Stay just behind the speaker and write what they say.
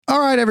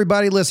right,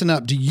 everybody, listen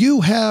up. Do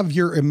you have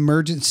your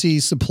emergency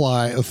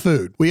supply of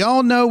food? We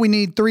all know we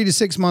need 3 to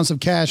 6 months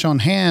of cash on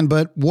hand,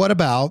 but what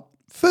about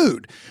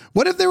food?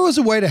 What if there was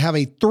a way to have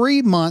a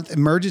 3-month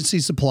emergency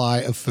supply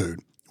of food?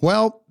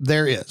 Well,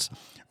 there is.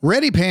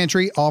 Ready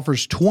Pantry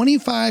offers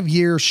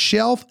 25-year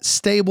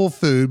shelf-stable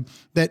food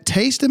that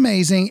tastes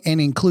amazing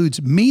and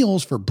includes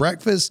meals for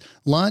breakfast,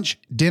 lunch,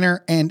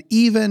 dinner, and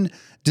even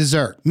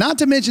dessert. Not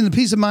to mention the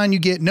peace of mind you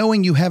get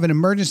knowing you have an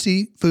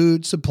emergency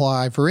food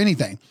supply for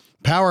anything.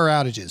 Power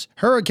outages,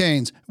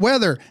 hurricanes,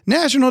 weather,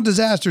 national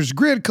disasters,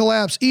 grid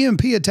collapse,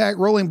 EMP attack,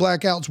 rolling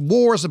blackouts,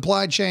 war,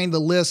 supply chain, the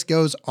list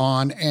goes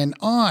on and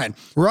on.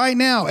 Right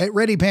now at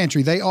Ready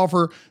Pantry, they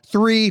offer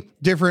 3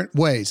 different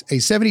ways: a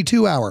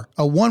 72-hour,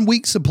 a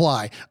 1-week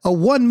supply, a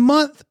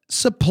 1-month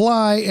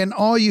supply, and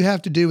all you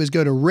have to do is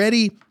go to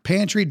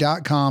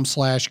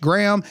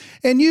readypantry.com/Graham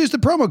and use the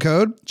promo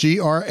code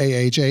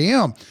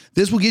GRAHAM.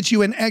 This will get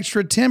you an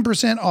extra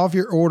 10% off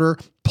your order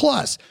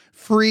plus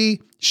free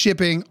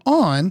shipping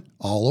on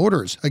all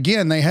orders.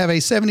 Again, they have a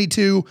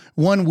 72,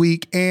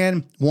 1-week,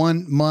 and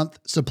 1-month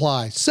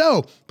supply.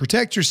 So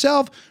protect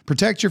yourself,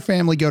 protect your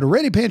family. Go to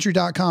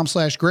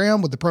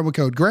readypantry.com/Graham with the promo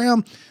code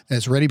Graham.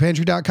 That's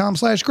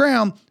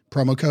readypantry.com/Graham,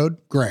 promo code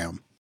Graham.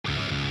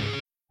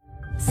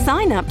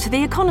 Sign up to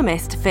The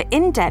Economist for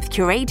in-depth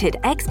curated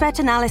expert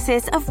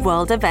analysis of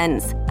world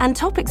events and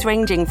topics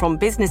ranging from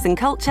business and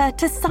culture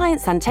to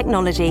science and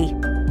technology.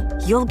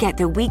 You'll get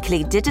the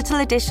weekly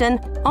digital edition,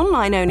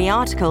 online-only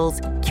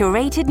articles,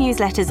 curated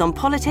newsletters on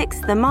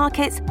politics, the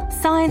markets,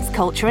 science,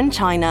 culture, and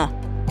China,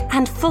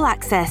 and full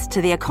access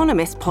to The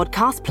Economist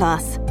Podcast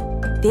Plus.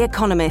 The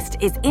Economist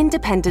is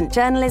independent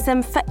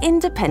journalism for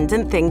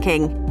independent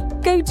thinking.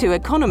 Go to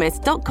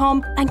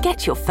economist.com and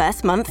get your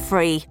first month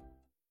free.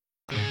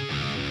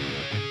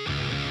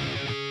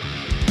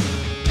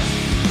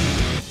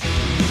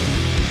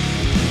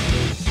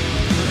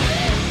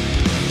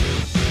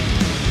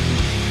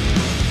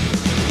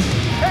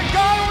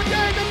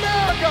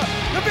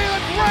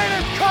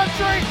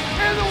 Country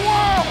in the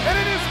world, and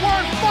it is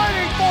worth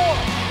fighting for.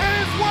 It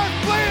is worth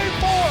bleeding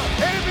for,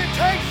 and if it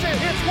takes it,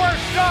 it's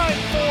worth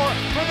dying for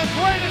the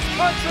greatest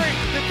country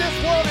that this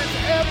world has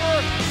ever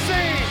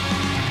seen.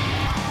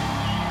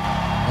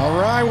 All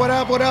right, what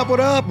up, what up, what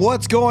up?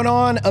 What's going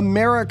on,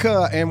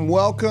 America? And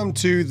welcome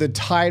to the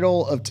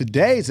title of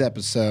today's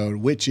episode,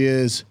 which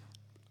is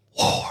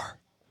War.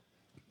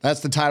 That's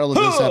the title of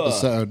this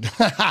episode.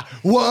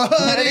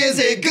 What is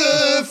it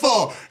good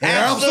for?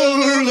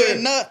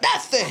 Absolutely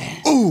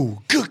nothing. Ooh,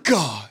 good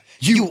God.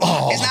 You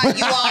all. It's not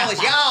you all,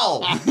 it's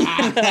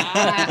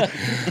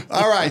y'all.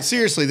 All right,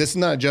 seriously, this is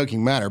not a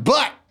joking matter,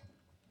 but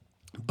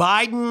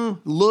Biden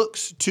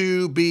looks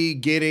to be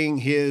getting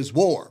his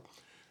war.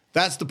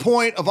 That's the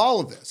point of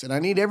all of this. And I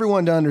need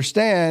everyone to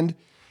understand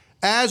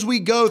as we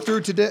go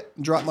through today.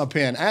 Drop my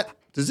pen.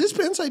 Does this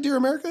pen say Dear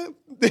America?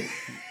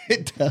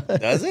 It does.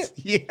 Does it?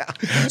 Yeah.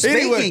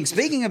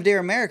 Speaking of Dear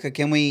America,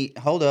 can we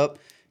hold up?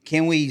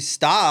 Can we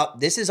stop?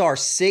 This is our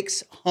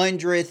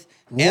 600th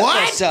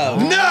episode.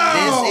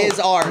 No. This is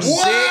our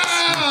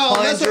 600th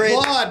Let's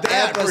applaud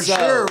that episode. for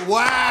sure.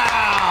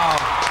 Wow.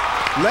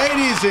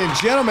 Ladies and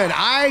gentlemen,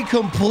 I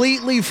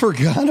completely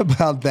forgot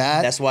about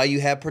that. That's why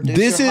you have producer.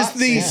 This is hot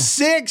the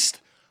seat.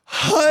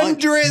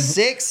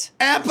 600th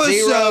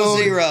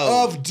episode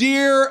of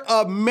Dear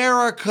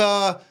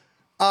America.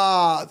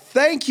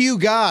 Thank you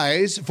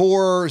guys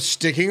for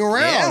sticking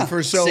around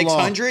for so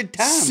 600 long.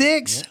 times.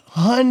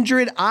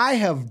 600. I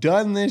have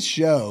done this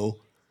show.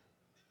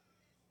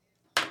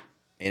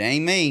 It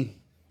ain't me.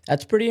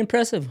 That's pretty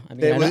impressive. I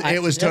mean,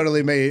 It was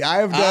totally me. I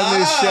have done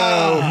this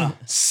show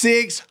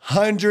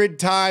 600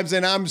 times,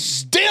 and I'm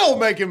still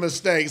making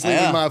mistakes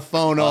leaving my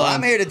phone on. Well,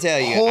 I'm here to tell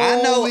you.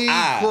 Holy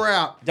I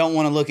crap. don't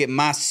want to look at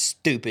my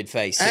stupid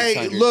face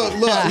 600 Hey,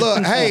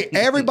 look. Hey,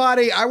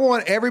 everybody, I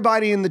want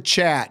everybody in the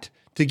chat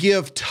to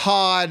give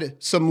Todd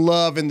some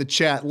love in the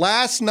chat.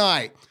 Last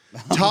night,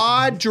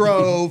 Todd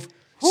drove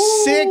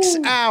 6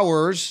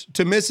 hours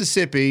to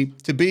Mississippi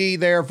to be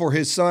there for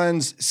his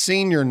son's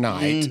senior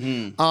night,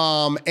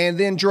 and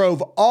then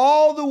drove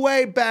all the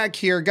way back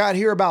here, got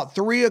here about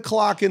 3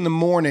 o'clock in the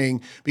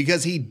morning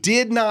because he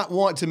did not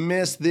want to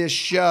miss this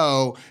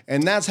show,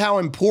 and that's how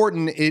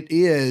important it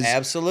is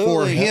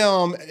for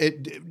him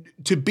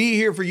to be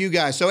here for you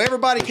guys. So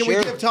everybody, can we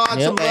give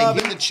Todd some love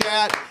in the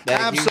chat?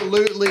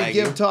 Absolutely.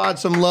 Give Todd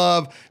some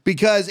love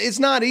because it's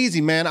not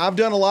easy, man. I've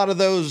done a lot of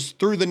those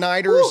through the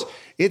nighters. Woo.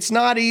 It's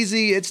not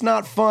easy. It's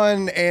not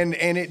fun. And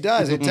it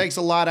does. It takes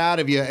a lot out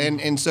of you.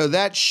 And so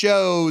that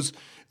shows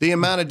the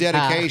amount of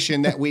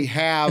dedication that we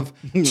have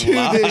to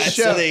this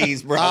show.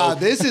 These, bro.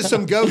 This is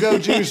some go-go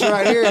juice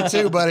right here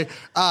too, buddy.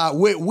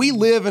 We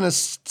live in a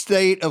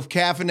state of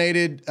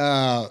caffeinated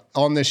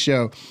on this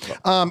show.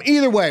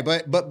 Either way,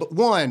 but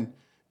one,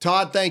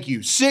 Todd, thank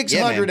you.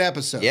 600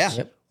 episodes. Yeah.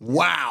 Yep.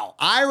 Wow.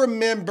 I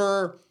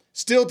remember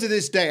still to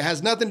this day, it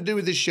has nothing to do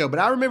with this show, but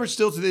I remember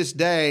still to this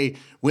day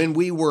when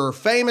we were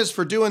famous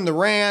for doing the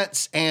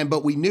rants,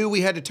 but we knew we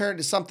had to turn it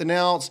to something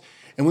else.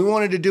 and we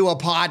wanted to do a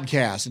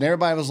podcast. And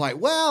everybody was like,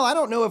 well, I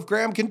don't know if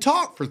Graham can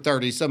talk for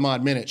 30 some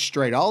odd minutes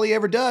straight. All he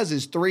ever does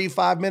is 3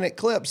 5-minute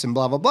clips and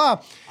blah, blah,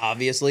 blah.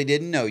 Obviously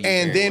didn't know you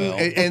And very then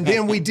well. and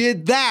then we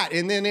did that.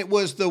 And then it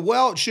was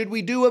should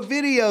we do a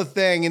video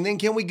thing? And then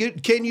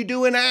can you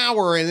do an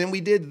hour? And then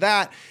we did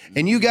that.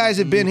 And you guys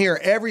have been here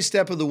every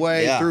step of the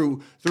way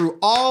through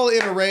all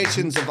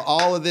iterations of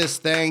all of this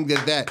thing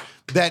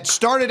that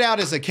started out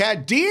as a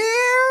cat. Dear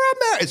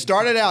America. It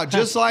started out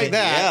just like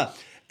that.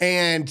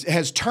 And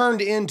has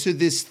turned into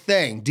this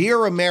thing,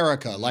 Dear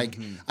America. Like,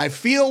 I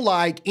feel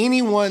like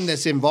anyone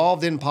that's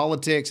involved in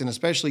politics, and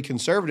especially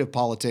conservative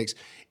politics,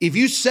 if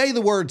you say the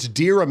words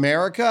 "Dear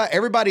America,"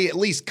 everybody at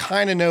least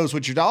kind of knows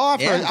what you're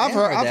talking. I've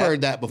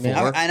heard that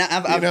before.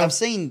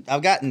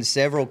 I've gotten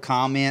several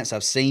comments.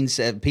 I've seen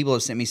people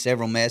have sent me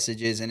several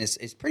messages, and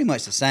it's pretty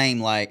much the same.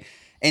 Like,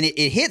 and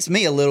it hits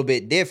me a little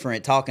bit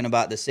different talking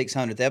about the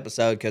 600th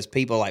episode because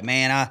people are like,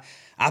 man,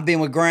 I've been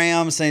with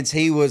Graham since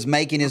he was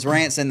making his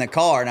rants in the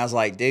car, and I was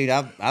like, dude,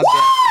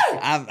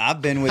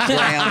 I've been with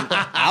Graham.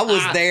 I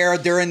was there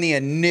during the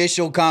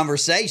initial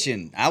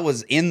conversation. I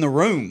was in the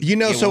room.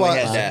 So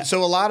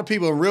a lot of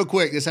people, real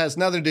quick, this has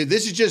nothing to do.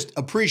 This is just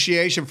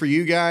appreciation for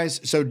you guys.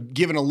 So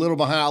giving a little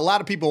behind. A lot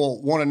of people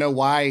want to know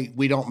why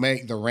we don't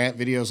make the rant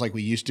videos like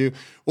we used to.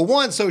 Well,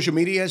 one, social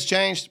media has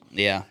changed.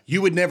 Yeah,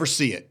 you would never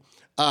see it.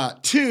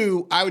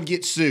 Two, I would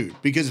get sued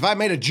because if I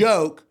made a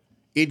joke,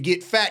 it'd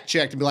get fact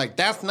checked and be like,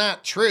 that's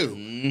not true.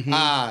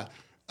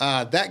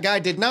 That guy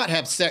did not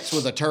have sex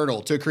with a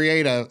turtle to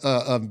create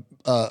a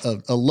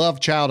love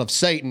child of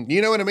Satan.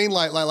 You know what I mean?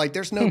 Like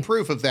there's no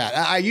proof of that.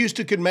 I used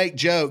to could make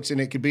jokes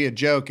and it could be a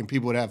joke and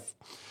people would have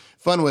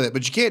fun with it,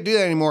 but you can't do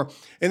that anymore.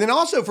 And then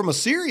also from a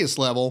serious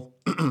level,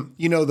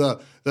 the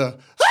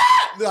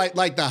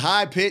the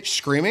high pitched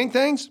screaming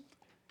things.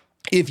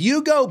 If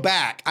you go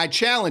back, I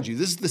challenge you,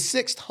 this is the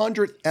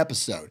 600th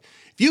episode.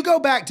 If you go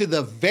back to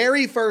the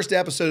very first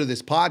episode of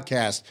this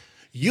podcast,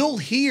 you'll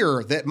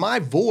hear that my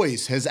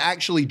voice has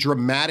actually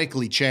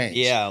dramatically changed.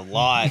 Yeah, a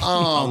lot.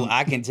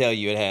 I can tell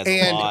you it has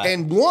a lot.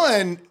 And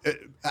one,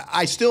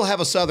 I still have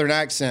a Southern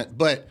accent,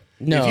 but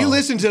if you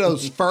listen to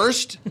those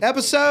first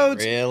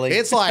episodes,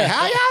 it's like,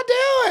 how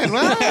y'all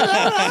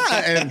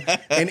doing?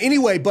 and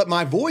anyway, but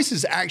my voice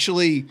is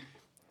actually...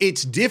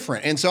 It's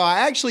different, and so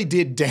I actually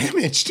did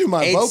damage to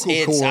my vocal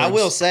cords. I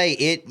will say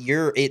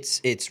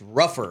it's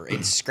rougher,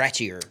 it's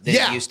scratchier than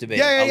it used to be.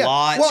 Yeah. A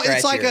lot. Well,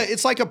 scratchier.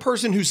 it's like a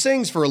person who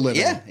sings for a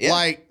living.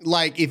 Yeah.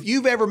 Like if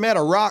you've ever met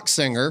a rock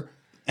singer,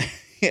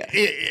 in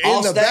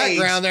All the stage,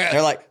 background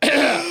they're like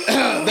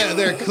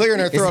they're clearing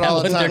their throat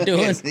all the time. They're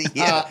doing?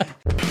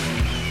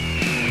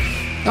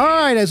 All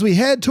right, as we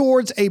head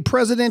towards a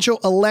presidential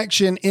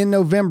election in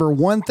November,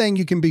 one thing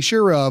you can be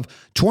sure of,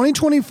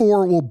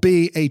 2024 will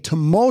be a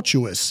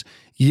tumultuous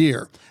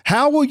year.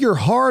 How will your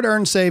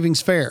hard-earned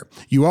savings fare?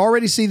 You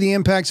already see the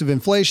impacts of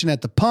inflation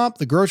at the pump,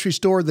 the grocery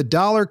store. The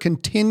dollar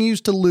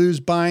continues to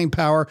lose buying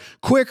power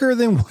quicker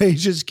than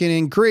wages can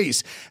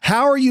increase.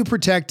 How are you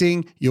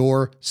protecting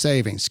your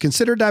savings?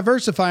 Consider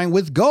diversifying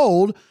with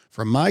gold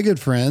from my good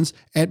friends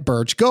at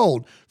Birch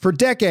Gold. For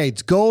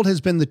decades, gold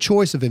has been the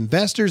choice of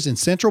investors and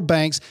central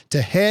banks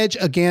to hedge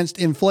against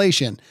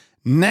inflation.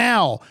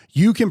 Now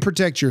you can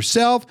protect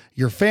yourself,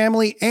 your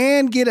family,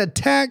 and get a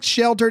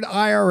tax-sheltered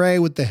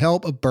IRA with the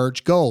help of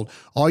Birch Gold.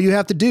 All you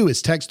have to do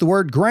is text the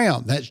word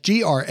Graham, that's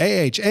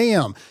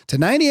Graham, to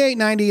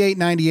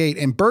 989898,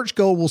 and Birch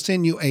Gold will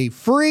send you a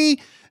free,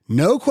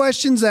 no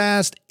questions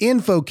asked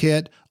info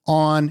kit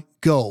on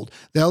gold.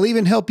 They'll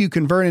even help you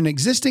convert an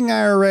existing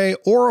IRA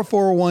or a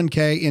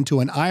 401k into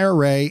an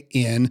IRA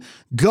in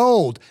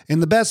gold.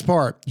 And the best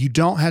part, you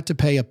don't have to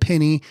pay a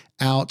penny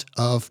out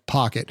of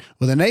pocket.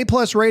 With an A+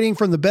 rating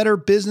from the Better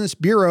Business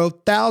Bureau,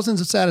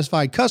 thousands of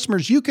satisfied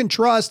customers, you can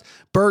trust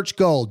Birch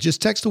Gold. Just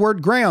text the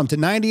word Graham to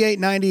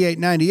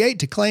 989898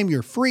 to claim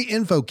your free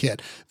info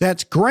kit.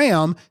 That's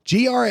Graham,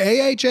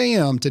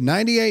 Graham, to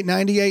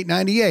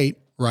 989898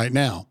 right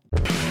now.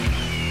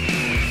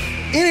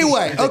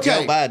 Anyway,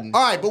 okay.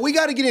 All right, but we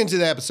got to get into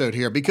the episode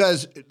here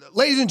because,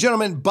 ladies and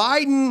gentlemen,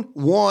 Biden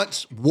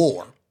wants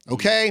war,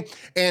 okay?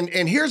 And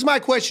here's my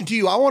question to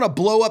you. I want to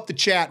blow up the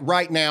chat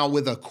right now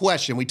with a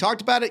question. We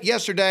talked about it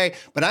yesterday,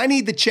 but I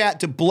need the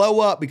chat to blow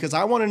up because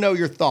I want to know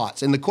your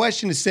thoughts. And the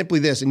question is simply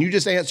this, and you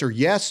just answer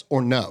yes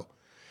or no.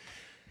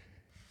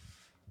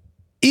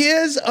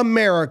 Is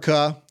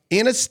America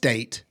in a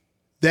state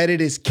that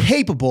it is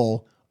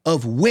capable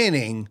of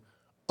winning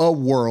a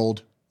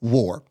world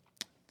war?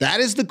 That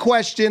is the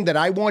question that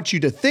I want you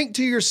to think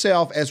to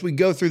yourself as we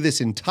go through this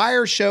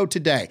entire show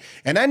today.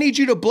 And I need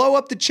you to blow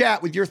up the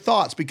chat with your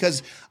thoughts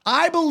because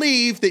I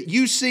believe that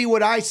you see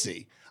what I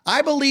see.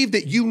 I believe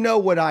that you know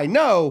what I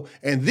know,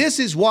 and this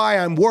is why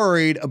I'm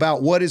worried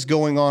about what is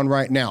going on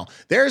right now.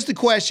 There's the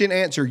question.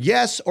 Answer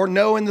yes or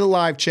no in the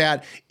live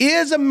chat.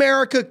 Is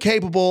America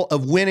capable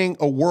of winning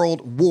a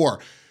world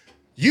war?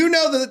 You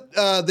know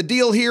the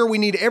deal here. We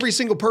need every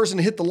single person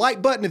to hit the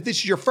like button. If this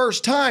is your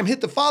first time,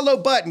 hit the follow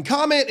button.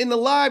 Comment in the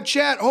live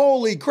chat.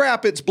 Holy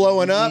crap, it's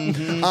blowing up.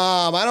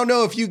 I don't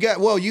know if you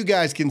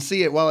guys can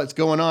see it while it's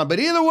going on. But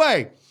either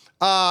way,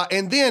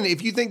 And then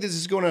if you think this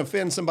is going to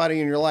offend somebody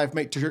in your life,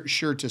 make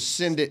sure to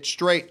send it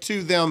straight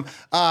to them.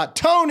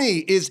 Tony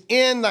is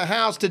in the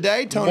house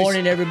today. Tony, Good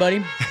morning,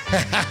 everybody.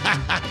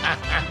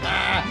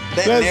 That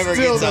That's never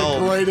still gets the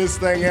old. greatest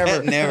thing ever.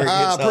 That never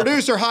gets old.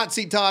 Producer Hot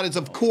Seat Todd is,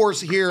 of course,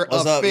 here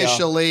What's up, y'all?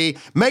 officially.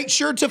 Make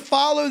sure to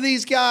follow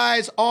these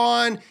guys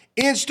on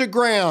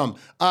Instagram.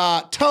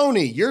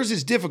 Tony, yours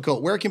is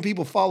difficult. Where can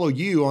people follow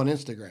you on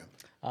Instagram?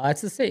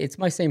 It's the same. It's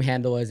my same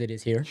handle as it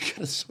is here. You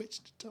gotta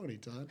switch to Tony,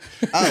 Todd.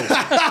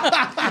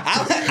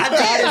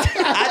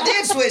 I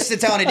did switch to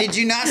Tony. Did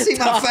you not see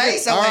my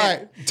face? All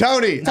right,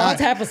 Tony.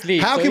 Todd's half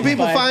asleep, How so can he's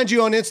people fine. find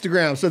you on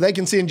Instagram so they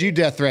can send you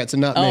death threats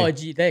and not Oh, me?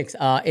 gee, thanks.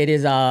 It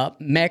is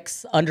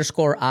Mex_I_can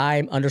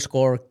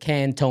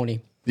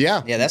Tony.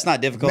 Yeah. Yeah, that's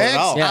not difficult Next, at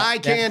all. Yeah. I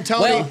can,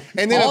 Tony. Well,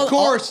 and then, of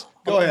course,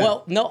 go ahead.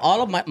 Well, no,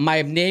 all of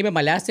my name and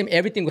my last name,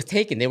 everything was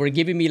taken. They were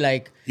giving me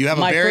like You have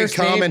a my very first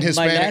common my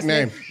Hispanic last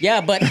name.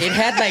 Yeah, but it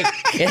had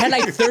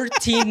like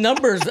 13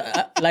 numbers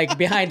like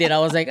behind it. I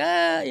was like,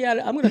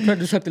 yeah, I'm gonna try to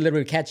do something a little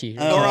bit catchy.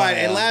 All right,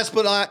 yeah. and last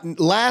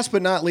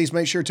but not least,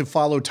 make sure to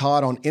follow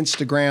Todd on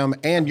Instagram,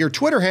 and your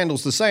Twitter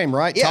handle's the same,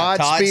 right? Yeah,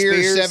 Todd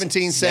Spears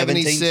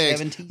 1776.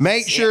 1776.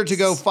 Make sure to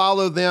go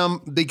follow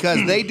them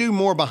because they do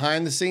more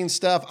behind the scenes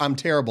stuff. I'm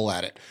terrible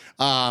at it.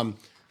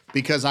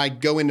 Because I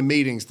go into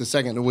meetings the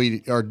second that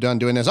we are done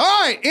doing this. All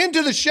right,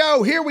 into the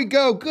show. Here we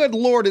go. Good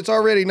Lord, it's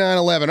already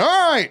 9/11.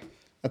 All right.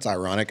 That's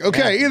ironic.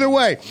 Okay, either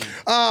way.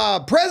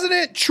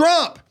 President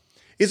Trump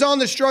is on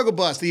the struggle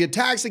bus. The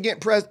attacks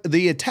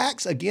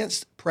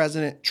against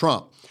President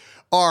Trump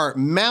are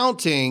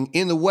mounting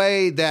in the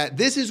way that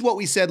this is what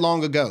we said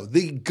long ago.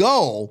 The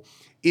goal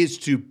is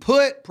to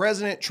put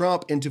President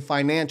Trump into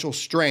financial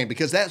strain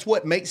because that's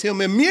what makes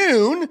him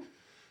immune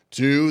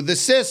to the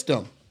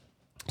system.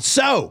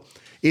 So,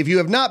 if you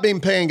have not been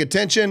paying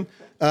attention,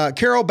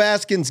 Carol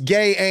Baskin's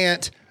gay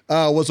aunt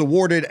was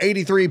awarded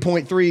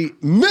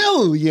 $83.3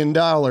 million.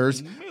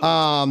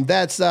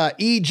 That's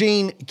E.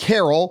 Jean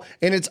Carroll.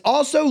 And it's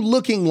also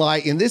looking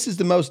like, and this is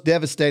the most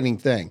devastating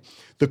thing,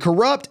 the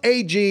corrupt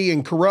AG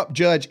and corrupt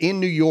judge in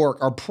New York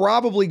are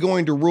probably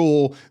going to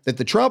rule that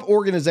the Trump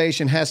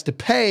organization has to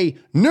pay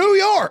New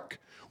York.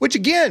 Which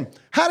again,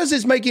 how does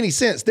this make any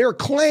sense? Their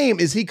claim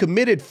is he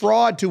committed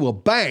fraud to a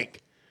bank,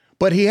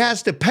 but he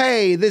has to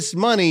pay this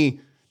money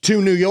to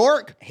New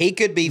York. He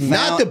could be found,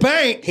 Not the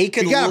bank. He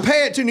could. You got to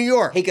pay it to New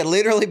York. He could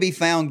literally be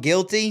found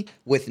guilty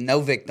with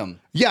no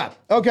victim. Yeah.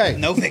 Okay.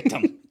 No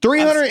victim.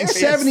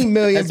 370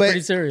 million. That's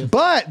pretty serious.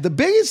 But the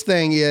biggest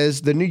thing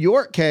is the New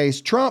York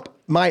case. They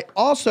might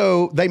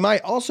also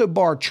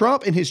bar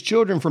Trump and his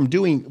children from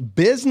doing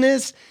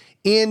business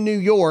in New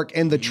York,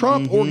 and the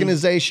Trump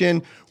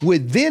organization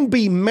would then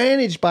be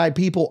managed by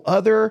people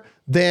other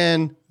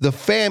than the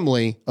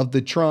family of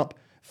the Trump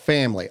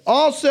family.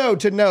 Also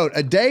to note,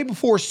 a day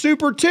before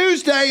Super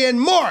Tuesday in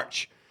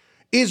March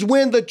is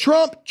when the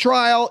Trump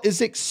trial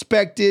is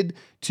expected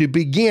to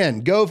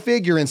begin. Go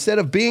figure, instead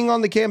of being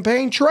on the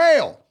campaign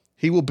trail,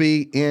 he will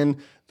be in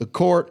the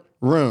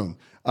courtroom.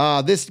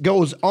 This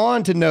goes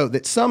on to note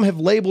that some have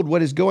labeled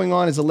what is going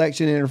on as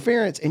election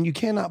interference, and you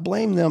cannot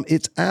blame them.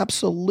 It's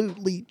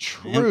absolutely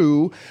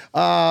true.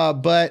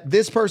 But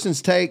this person's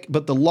take,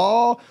 but the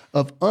law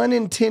of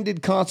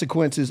unintended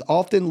consequences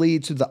often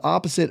leads to the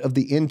opposite of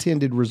the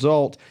intended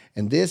result.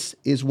 And this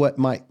is what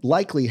might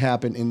likely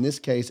happen in this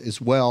case as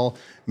well.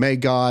 May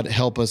God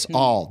help us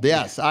all.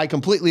 Yes, I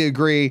completely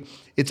agree.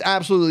 It's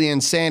absolutely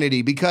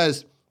insanity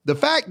because the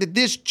fact that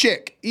this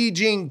chick, E.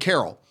 Jean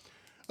Carroll,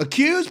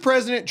 accused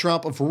President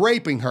Trump of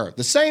raping her.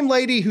 The same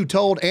lady who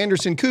told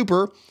Anderson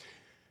Cooper,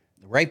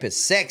 Rape is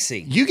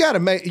sexy. you got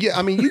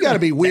to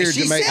be weird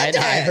She to make said I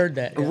that. heard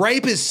that. yeah.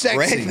 rape is sexy.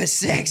 Rape is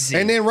sexy.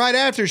 And then right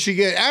after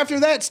after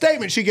that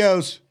statement, she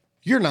goes,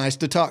 "You're nice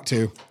to talk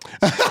to."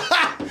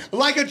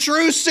 Like a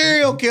true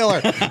serial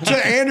killer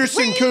to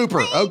Anderson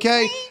Cooper,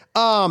 okay?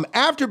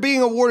 After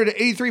being awarded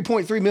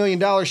 $83.3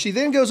 million, she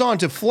then goes on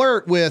to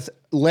flirt with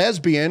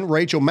lesbian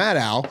Rachel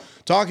Maddow,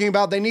 talking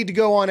about they need to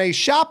go on a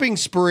shopping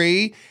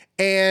spree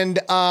and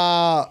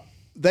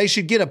they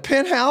should get a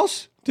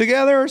penthouse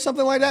together or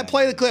something like that.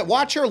 Play the clip.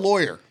 Watch her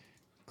lawyer.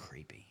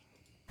 Creepy.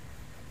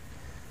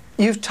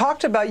 You've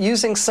talked about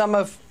using some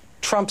of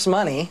Trump's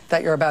money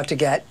that you're about to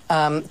get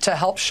to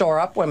help shore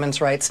up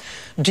women's rights.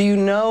 Do you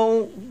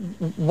know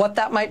what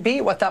that might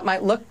be, what that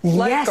might look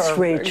like? Yes,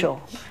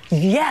 Rachel.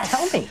 Yes.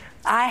 Tell me.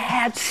 I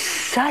had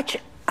such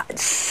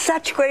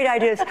great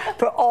ideas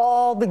for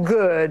all the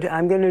good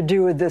I'm going to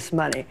do with this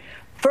money.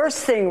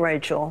 First thing,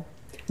 Rachel,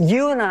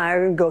 you and I are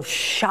going to go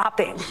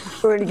shopping.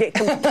 We're going to get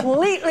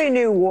completely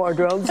new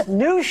wardrobes,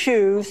 new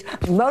shoes,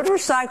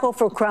 motorcycle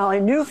for Crowley,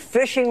 new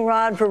fishing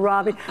rod for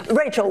Robbie.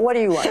 Rachel, what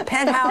do you want?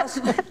 Penthouse?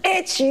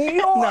 It's yours,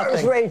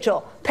 Nothing.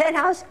 Rachel.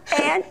 Penthouse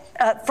and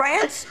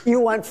France? You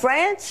want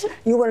France?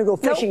 You want to go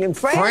fishing in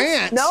France?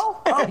 France? No?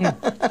 Oh.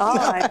 All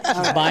right.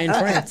 Buying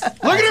France.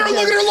 Look at her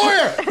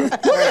lawyer. Look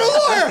at her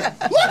lawyer.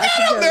 Look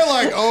at him. They're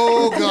like,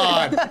 oh,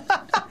 God.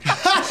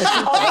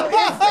 Although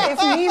if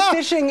me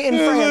fishing in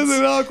France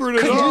isn't awkward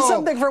at could do all.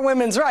 something for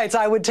women's rights,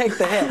 I would take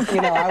the hit.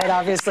 You know, I would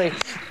obviously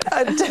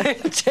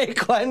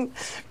take one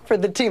for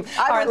the team.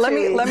 All right, let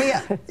me.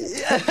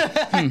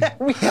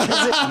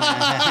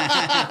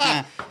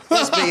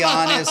 Let's be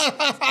honest.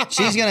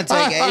 She's going to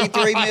take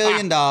 $83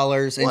 million and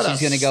What she's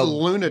a going to go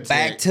lunatic.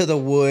 back to the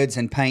woods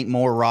and paint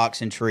more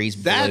rocks and trees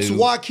blue. That's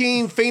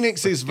Joaquin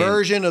Phoenix's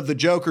version of the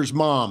Joker's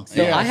mom.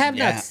 So I have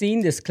Yeah. not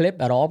seen this clip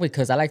at all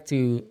because I like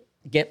to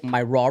get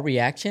my raw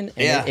reaction. And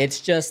Yeah. it's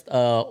just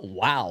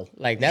wow.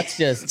 Like that's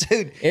just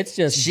Dude, it's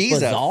just she's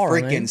bizarre,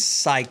 a freaking man.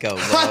 psycho,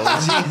 bro. She's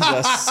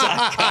a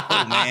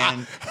psycho,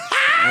 man.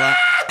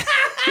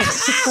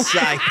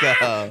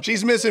 Psycho.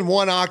 She's missing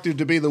one octave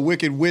to be the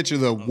Wicked Witch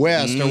of the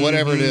West or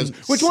whatever it is.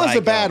 Which one's the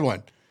Psycho. bad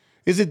one?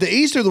 Is it the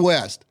East or the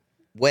West?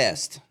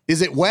 West.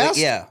 Is it West?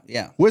 Yeah.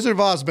 Wizard of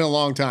Oz has been a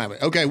long time.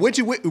 Okay,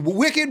 Wicked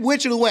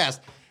Witch of the West.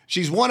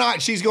 She's one eye.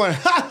 She's going.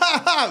 Ha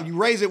ha ha! You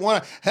raise it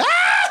one. And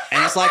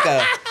it's like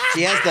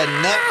she has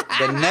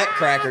the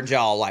nutcracker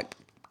jaw, like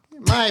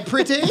My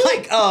pretty.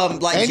 like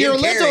and Jim your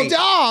little Carrey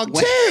dog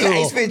when too.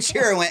 Ace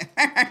Ventura went.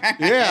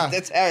 Yeah.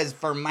 That's how his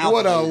for mouth.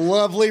 What a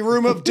lovely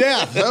room of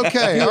death.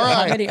 Okay, all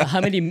right.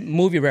 How many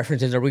movie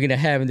references are we gonna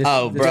have in this?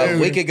 Oh, this bro,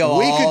 episode? we could go.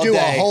 We all could do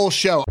day. a whole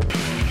show.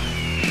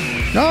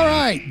 All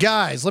right,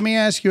 guys, let me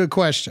ask you a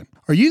question.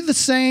 Are you the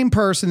same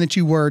person that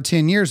you were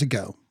 10 years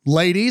ago?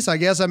 Ladies, I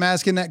guess I'm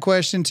asking that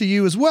question to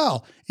you as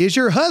well. Is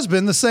your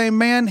husband the same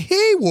man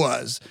he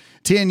was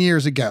 10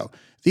 years ago?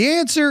 The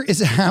answer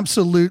is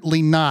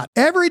absolutely not.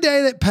 Every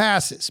day that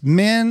passes,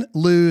 men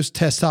lose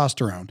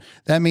testosterone.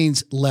 That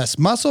means less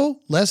muscle,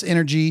 less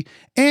energy,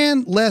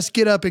 and less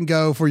get up and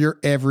go for your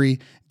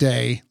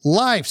everyday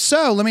life.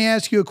 So let me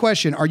ask you a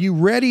question. Are you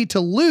ready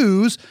to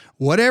lose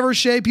whatever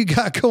shape you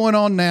got going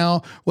on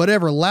now,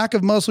 whatever lack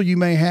of muscle you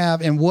may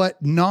have, and what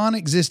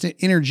non-existent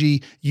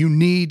energy you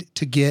need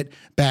to get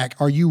back?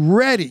 Are you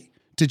ready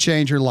to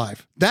change your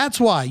life? That's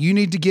why you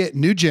need to get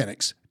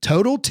Nugenix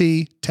Total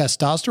T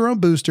Testosterone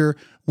Booster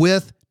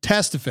with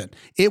Testofen.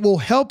 It will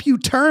help you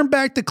turn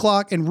back the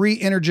clock and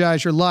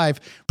re-energize your life.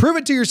 Prove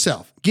it to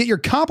yourself. Get your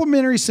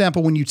complimentary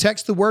sample when you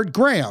text the word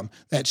GRAHAM,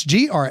 that's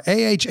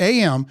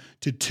GRAHAM,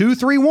 to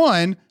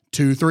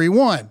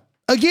 231-231.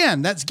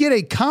 Again, that's get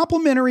a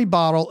complimentary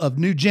bottle of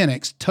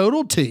Nugenix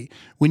Total T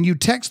when you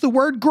text the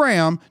word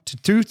GRAHAM to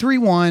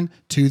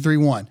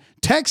 231-231.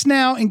 Text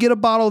now and get a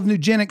bottle of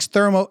Nugenix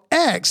Thermo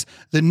X,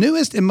 the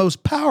newest and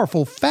most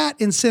powerful fat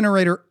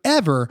incinerator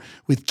ever,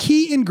 with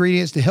key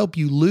ingredients to help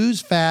you lose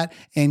fat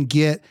and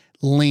get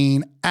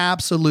lean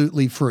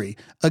absolutely free.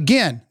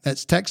 Again,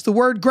 that's text the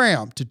word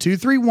GRAHAM to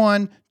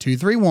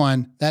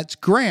 231-231. That's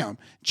GRAHAM,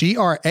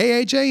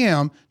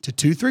 GRAHAM, to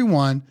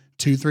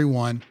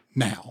 231-231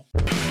 now.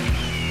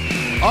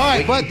 All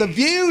right, but The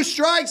View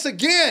strikes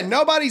again.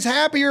 Nobody's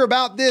happier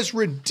about this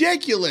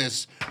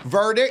ridiculous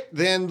verdict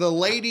than the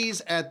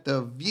ladies at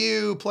The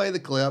View. Play the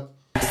clip.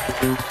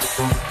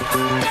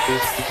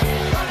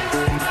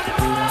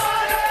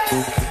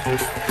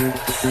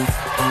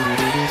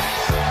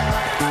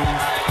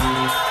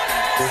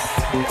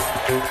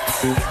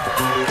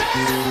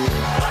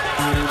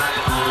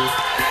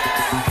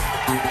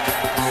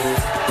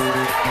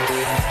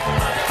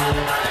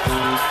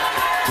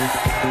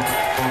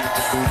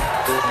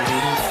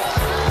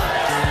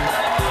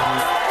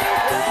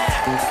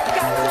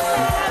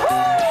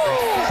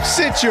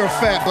 Sit your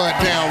fat butt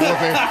down,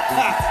 Whoopi.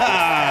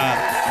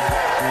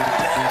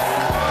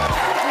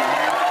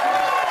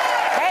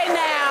 Hey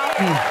now,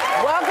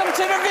 welcome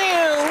to The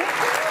View.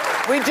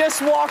 We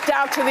just walked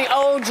out to the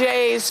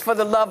OJ's For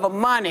the Love of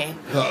Money,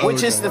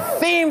 which is the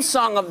theme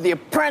song of The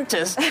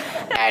Apprentice,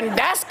 and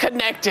that's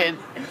connected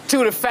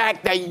to the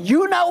fact that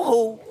you know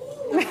who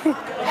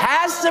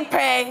has to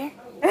pay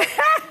money,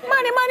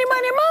 money,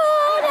 money,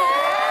 money.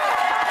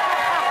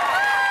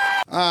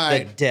 All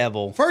right. The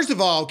devil. First of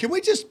all, can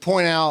we just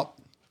point out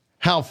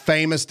how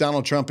famous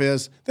Donald Trump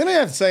is? They don't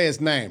have to say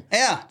his name.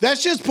 Yeah.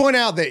 Let's just point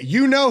out that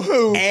you know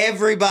who.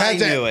 Everybody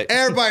knew it.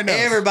 Everybody knows.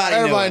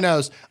 Everybody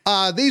knows.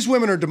 These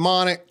women are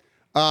demonic.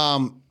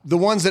 The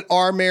ones that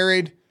are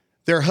married,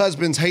 their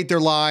husbands hate their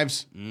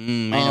lives.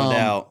 Ain't no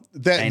doubt.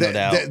 Ain't no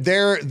doubt.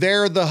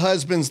 They're the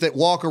husbands that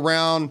walk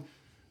around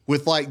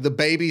with like the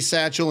baby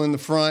satchel in the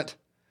front.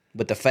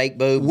 With the fake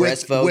boob,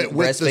 With the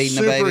breastfeeding the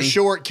super baby.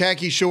 short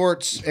khaki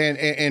shorts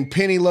and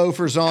penny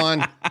loafers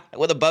on.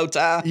 With a bow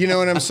tie. You know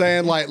what I'm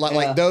saying?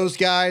 Like those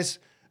guys.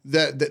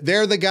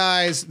 They're the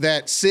guys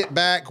that sit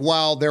back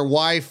while their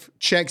wife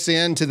checks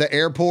in to the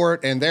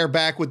airport and they're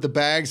back with the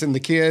bags and the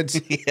kids.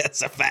 Yeah,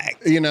 it's a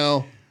fact. You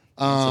know,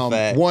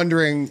 fact.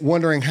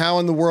 wondering how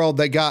in the world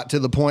they got to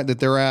the point that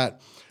they're at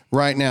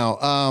right now.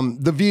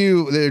 The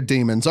View, they're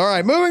demons. All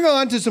right, moving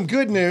on to some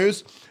good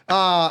news.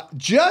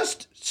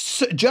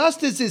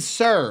 Justice is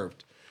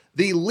served.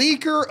 The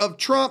leaker of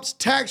Trump's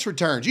tax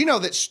returns,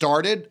 that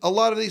started a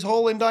lot of these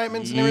whole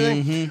indictments and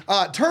everything.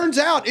 Turns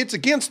out it's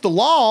against the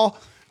law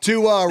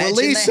to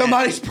release that.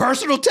 somebody's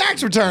personal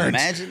tax returns.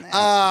 Imagine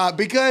that.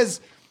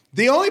 Because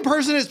the only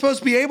person that's supposed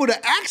to be able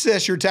to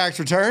access your tax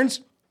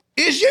returns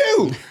is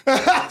you.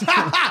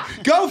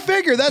 Go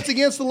figure. That's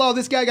against the law.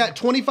 This guy got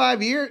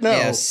 25 years. No,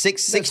 Yeah,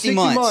 60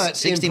 months.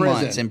 60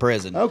 months in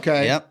prison.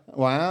 Okay. Yep.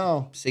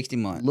 Wow. 60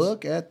 months.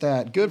 Look at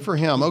that. Good for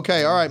him.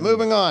 Okay. All right.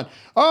 Moving on.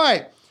 All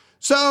right.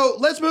 So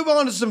let's move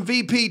on to some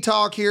VP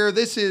talk here.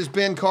 This is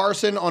Ben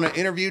Carson on an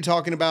interview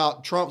talking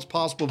about Trump's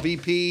possible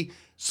VP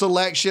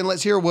selection.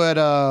 Let's hear what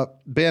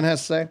Ben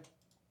has to say.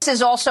 This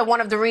is also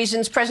one of the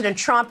reasons President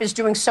Trump is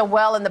doing so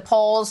well in the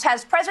polls.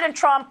 Has President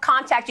Trump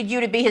contacted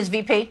you to be his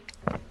VP?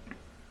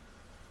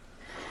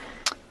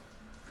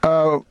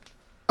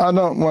 I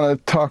don't want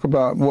to talk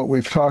about what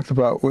we've talked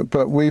about,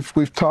 but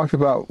we've talked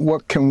about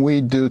what can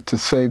we do to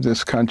save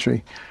this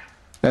country,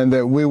 and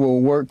that we will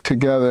work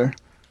together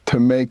to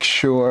make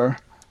sure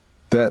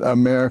that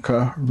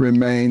America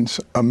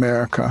remains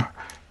America.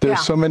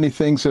 There's so many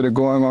things that are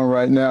going on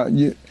right now.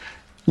 You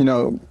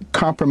know,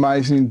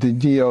 compromising the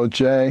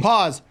DOJ.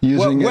 Pause.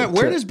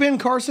 Where does Ben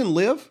Carson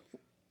live?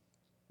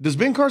 Does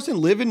Ben Carson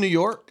live in New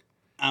York?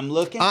 I'm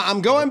looking.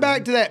 I'm going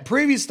back to that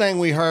previous thing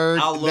we heard.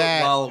 I'll look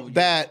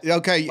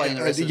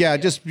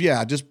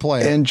just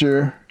play it.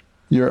 Injure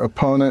your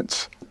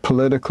opponents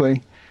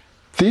politically.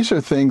 These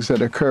are things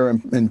that occur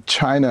in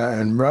China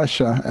and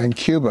Russia and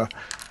Cuba.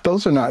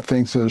 Those are not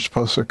things that are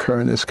supposed to occur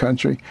in this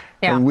country.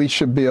 Yeah. And we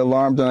should be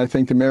alarmed, and I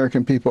think the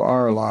American people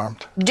are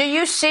alarmed. Do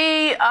you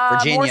see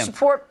more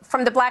support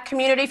from the black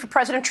community for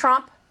President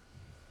Trump?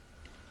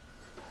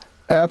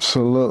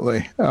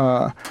 Absolutely.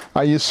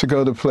 I used to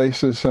go to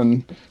places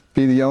and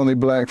be the only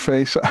black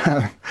face.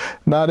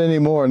 Not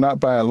anymore,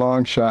 not by a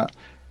long shot.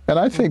 And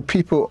I think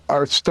people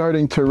are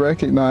starting to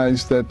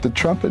recognize that the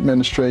Trump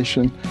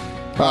administration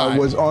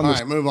was on the... All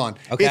right, move on.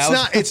 Okay,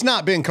 It's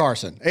not Ben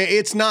Carson.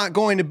 It's not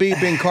going to be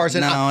Ben Carson.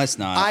 No, it's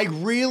not. I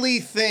really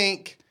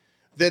think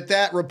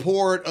that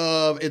report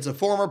of it's a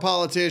former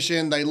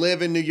politician, they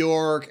live in New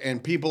York,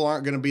 and people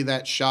aren't going to be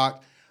that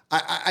shocked.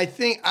 I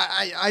think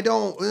I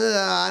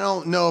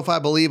don't know if I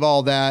believe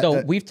all that.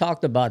 So we've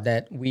talked about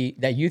that.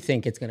 that you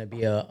think it's going to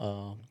be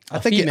I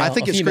think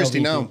it's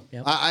Kristi Noem.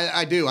 Yep.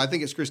 I do. I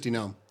think it's Kristi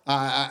Noem.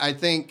 I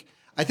think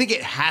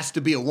it has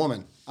to be a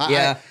woman.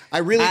 Yeah. I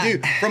really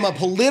do. From a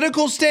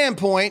political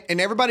standpoint,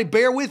 and everybody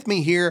bear with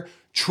me here,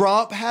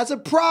 Trump has a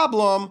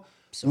problem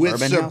with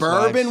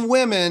suburban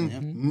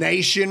women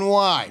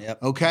nationwide.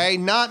 Yep. Okay?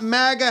 Not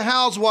MAGA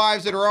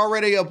housewives that are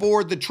already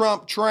aboard the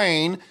Trump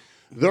train.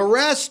 The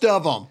rest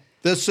of them,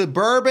 the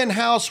suburban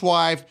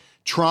housewife,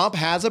 Trump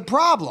has a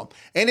problem.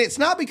 And it's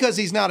not because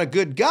he's not a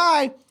good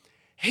guy.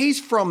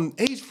 He's from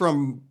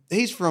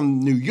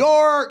New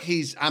York.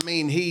 He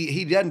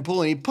doesn't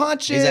pull any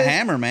punches. He's a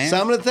hammer, man.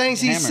 Some of the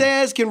things he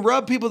says can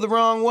rub people the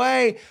wrong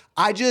way.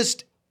 I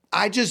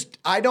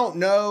don't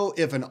know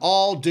if an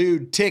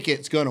all-dude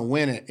ticket's going to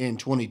win it in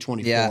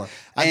 2024. Yeah.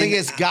 I think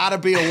it's got to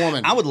be a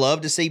woman. I would love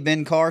to see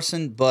Ben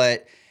Carson,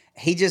 but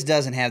he just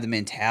doesn't have the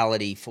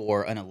mentality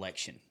for an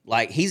election.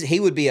 Like he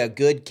would be a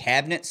good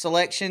cabinet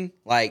selection,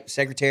 like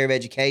Secretary of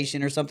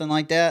Education or something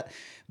like that.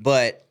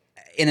 But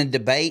in a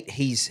debate,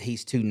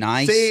 he's too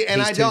nice. See,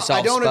 and I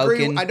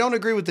don't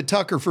agree with the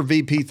Tucker for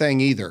VP thing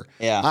either.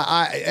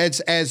 Yeah, it's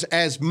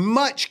as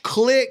much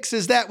clicks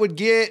as that would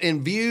get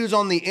and views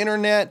on the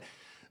internet.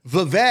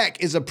 Vivek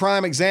is a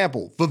prime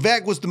example.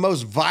 Vivek was the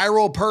most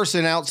viral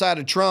person outside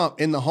of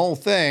Trump in the whole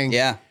thing.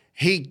 Yeah,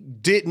 he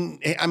didn't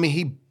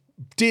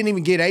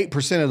even get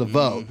 8% of the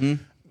vote.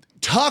 Mm-hmm.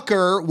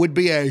 Tucker would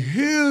be a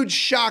huge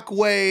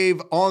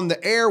shockwave on the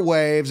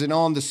airwaves and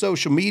on the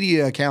social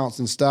media accounts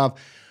and stuff.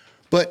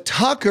 But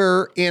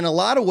Tucker, in a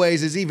lot of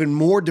ways, is even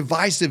more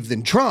divisive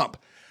than Trump.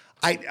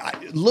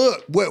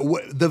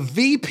 The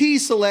VP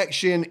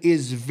selection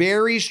is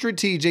very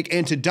strategic.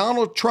 And to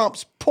Donald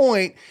Trump's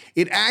point,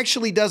 it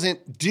actually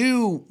doesn't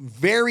do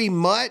very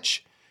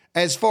much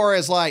as far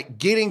as like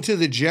getting to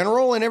the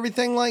general and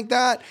everything like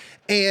that.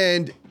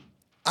 And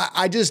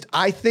I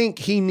think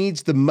he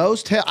needs the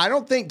most help. I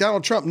don't think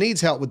Donald Trump needs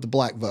help with the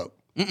black vote.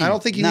 I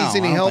don't think he needs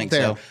any help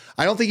there. So.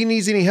 I don't think he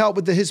needs any help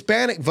with the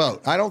Hispanic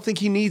vote. I don't think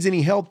he needs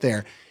any help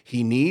there.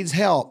 He needs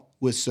help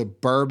with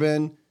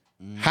suburban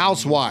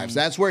housewives.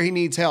 That's where he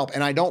needs help.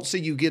 And I don't see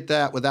you get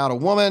that without a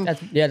woman.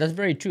 That's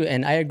very true.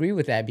 And I agree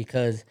with that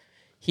because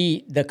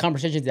the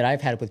conversations that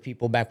I've had with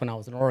people back when I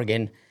was in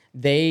Oregon,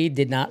 they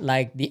did not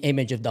like the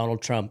image of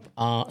Donald Trump.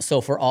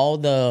 So for all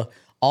the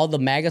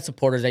MAGA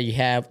supporters that you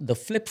have, the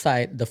flip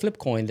side of the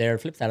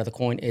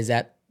coin is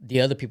that the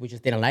other people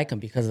just didn't like him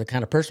because of the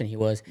kind of person he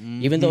was.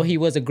 Mm-hmm. Even though he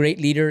was a great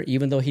leader,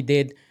 even though he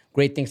did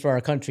great things for our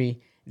country,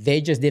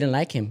 they just didn't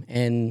like him.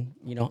 And,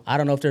 I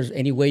don't know if there's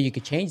any way you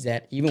could change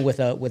that, even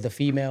with a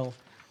female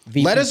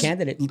VP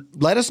candidate.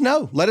 Let us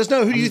know.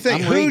 Who do you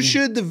think? Who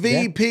should the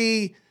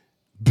VP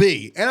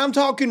be? And I'm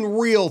talking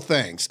real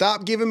things.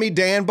 Stop giving me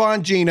Dan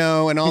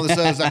Bongino and all this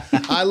other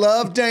stuff. I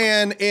love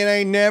Dan. It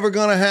ain't never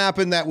going to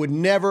happen. That would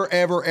never,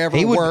 ever,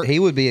 ever work. He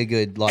would be a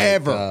good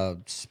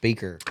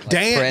speaker.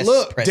 Dan,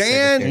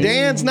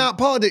 Dan's not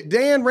politics.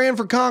 Dan ran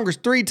for Congress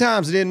 3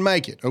 times and didn't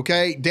make it,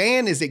 okay?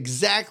 Dan is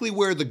exactly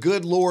where the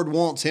good Lord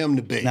wants him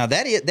to be. Now,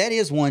 that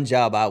is one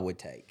job I would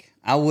take.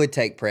 I would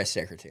take press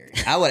secretary.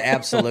 I would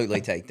absolutely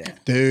take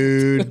that.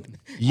 Dude,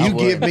 you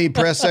give me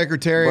press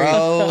secretary.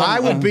 Bro. I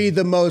would be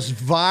the most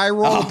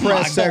viral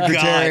press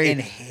secretary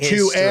in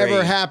to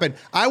ever happen.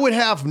 I would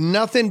have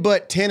nothing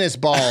but tennis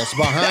balls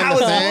behind I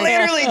the was thing.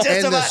 literally just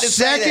and about the to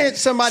say second that.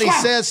 somebody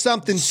says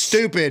something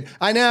stupid,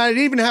 I'd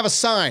even have a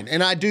sign,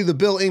 and I do the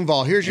Bill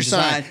Engvall. Here's your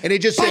sign. And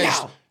it just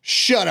says,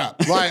 shut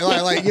up, like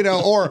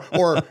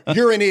or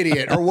you're an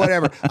idiot or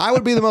whatever. I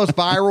would be the most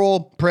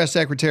viral press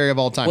secretary of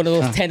all time. One of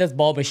those tennis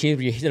ball machines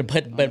where you hit a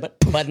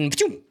button.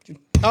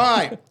 All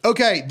right.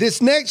 Okay.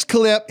 This next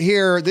clip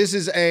here, this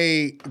is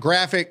a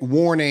graphic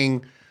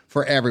warning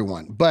for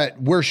everyone, but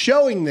we're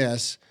showing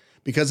this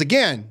because,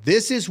 again,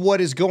 this is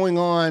what is going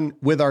on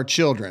with our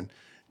children.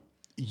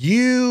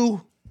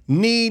 You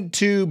need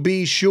to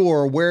be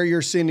sure where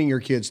you're sending your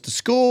kids to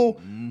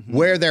school,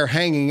 where they're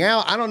hanging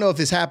out. I don't know if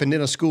this happened in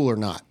a school or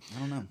not. I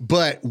don't know.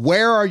 But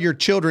where are your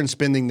children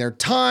spending their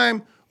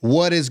time?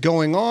 What is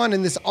going on?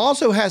 And this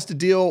also has to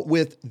deal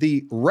with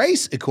the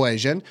race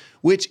equation,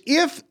 which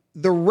if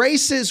the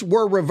races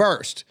were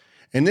reversed,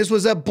 and this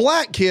was a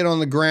black kid on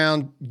the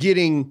ground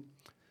getting,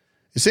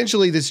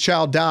 essentially this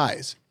child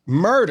dies,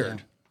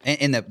 murdered. Yeah.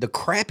 And the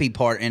crappy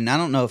part, and I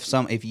don't know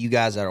if you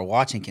guys that are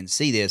watching can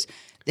see this,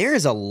 there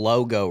is a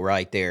logo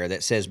right there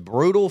that says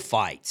 "Brutal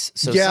Fights."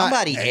 So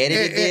somebody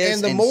edited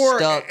this, the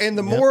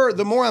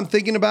more I'm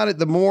thinking about it,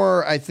 the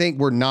more I think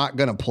we're not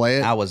going to play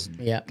it. I was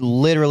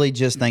literally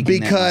just thinking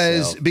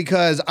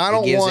because I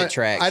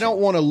don't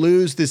want to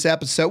lose this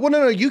episode. Well,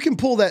 no, you can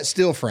pull that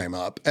still frame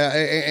up,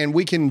 and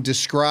we can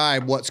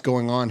describe what's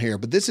going on here.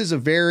 But this is a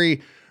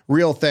very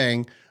real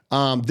thing.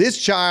 This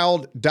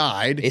child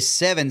died. It's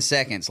 7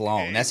 seconds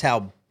long. That's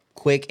how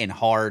quick and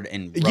hard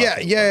and rough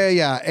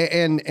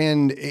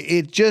and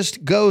it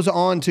just goes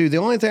on to, the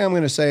only thing I'm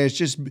going to say is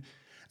just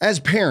as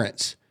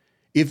parents,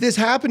 if this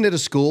happened at a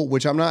school,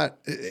 which I'm not,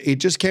 it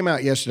just came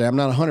out yesterday, I'm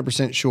not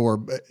 100% sure,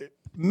 but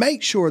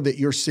make sure that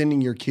you're sending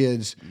your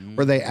kids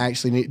where they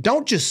actually need.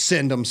 Don't just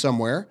send them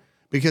somewhere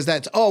because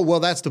that's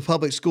the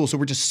public school, so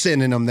we're just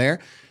sending them there.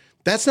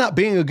 That's not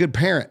being a good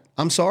parent.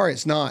 I'm sorry,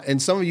 it's not.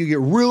 And some of you get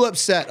real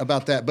upset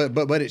about that,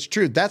 but it's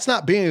true. That's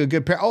not being a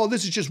good parent. Oh,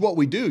 this is just what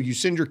we do. You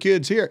send your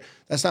kids here.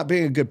 That's not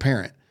being a good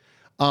parent.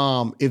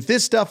 If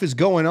this stuff is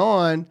going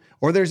on,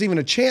 or there's even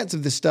a chance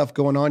of this stuff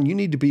going on, you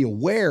need to be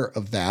aware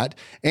of that.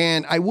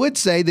 And I would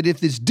say that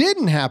if this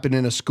didn't happen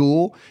in a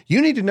school,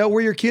 you need to know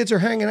where your kids are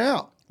hanging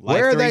out.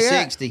 Where are they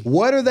at?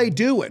 What are they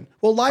doing?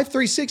 Well, Life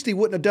 360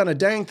 wouldn't have done a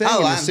dang thing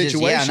in this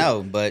situation. I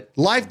know, but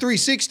Life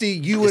 360,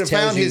 you would have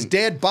found his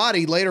dead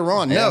body later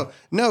on. Yeah.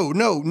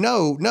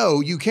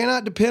 No. You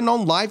cannot depend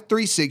on Life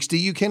 360.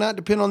 You cannot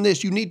depend on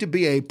this. You need to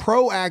be a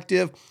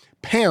proactive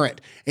parent,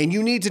 and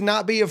you need to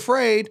not be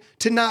afraid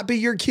to not be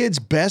your kid's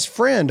best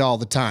friend all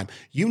the time.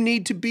 You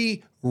need to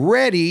be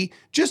ready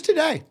just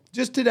today.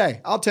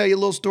 I'll tell you a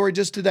little story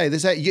just today.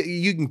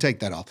 You can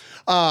take that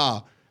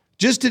off.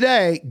 Just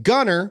today,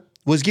 Gunner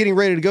was getting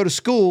ready to go to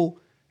school,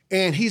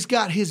 and he's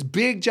got his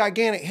big,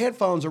 gigantic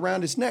headphones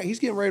around his neck. He's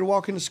getting ready to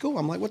walk into school.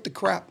 I'm like, what the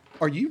crap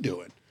are you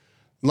doing?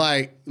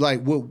 Do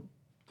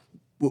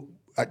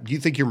you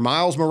think you're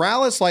Miles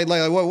Morales?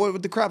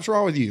 What the crap's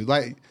wrong with you?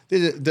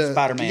 The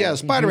Spider-Man. Yeah,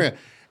 Spider-Man.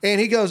 And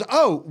he goes,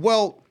 oh,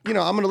 well, I'm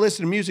going to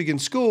listen to music in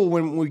school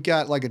when we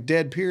got like a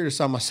dead period or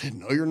something. I said,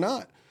 no, you're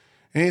not.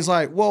 And he's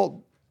like,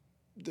 well,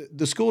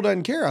 the school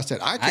doesn't care. I said,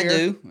 I care. I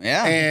do,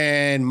 yeah.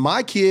 And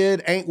my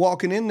kid ain't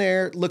walking in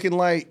there looking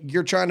like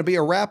you're trying to be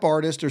a rap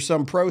artist or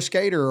some pro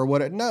skater or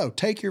whatever. No,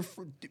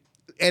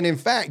 and in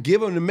fact,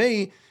 give them to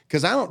me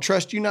because I don't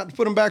trust you not to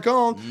put them back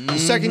on the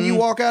second you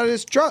walk out of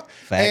this truck.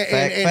 Fact.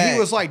 He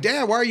was like,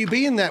 Dad, why are you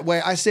being that way?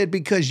 I said,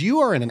 because you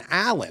are an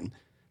Allen,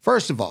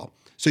 first of all.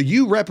 So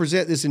you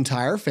represent this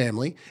entire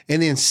family.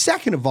 And then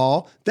second of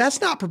all,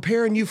 that's not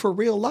preparing you for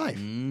real life.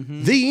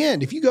 The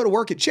end. If you go to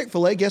work at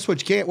Chick-fil-A, guess what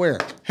you can't wear?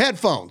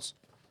 Headphones.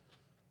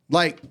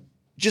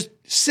 Just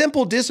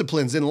simple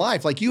disciplines in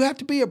life. You have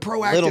to be a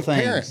proactive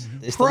parent.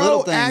 It's the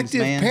little things,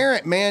 proactive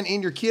parent, man,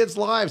 in your kids'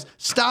 lives.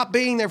 Stop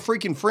being their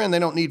freaking friend. They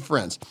don't need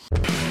friends.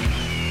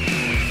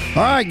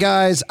 All right,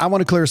 guys, I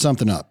want to clear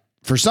something up.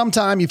 For some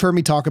time, you've heard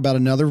me talk about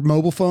another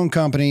mobile phone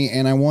company,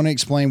 and I want to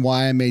explain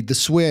why I made the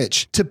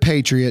switch to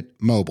Patriot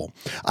Mobile.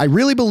 I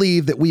really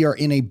believe that we are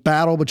in a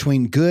battle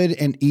between good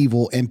and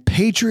evil, and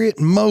Patriot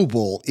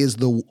Mobile is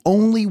the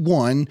only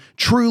one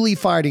truly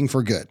fighting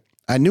for good.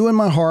 I knew in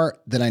my heart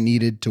that I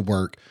needed to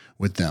work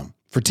with them.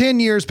 For 10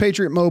 years,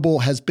 Patriot Mobile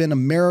has been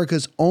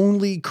America's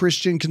only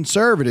Christian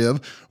conservative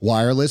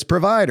wireless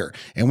provider.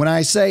 And when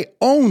I say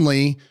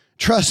only,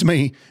 trust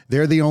me,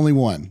 they're the only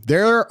one.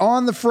 They're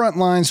on the front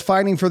lines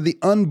fighting for the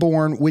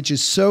unborn, which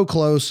is so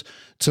close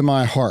to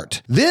my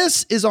heart.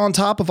 This is on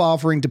top of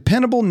offering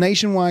dependable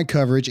nationwide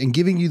coverage and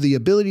giving you the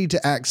ability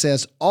to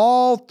access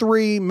all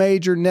 3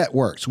 major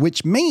networks,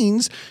 which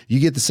means you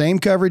get the same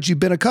coverage you've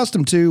been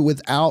accustomed to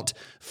without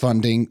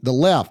funding the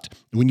left.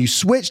 When you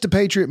switch to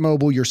Patriot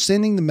Mobile, you're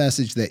sending the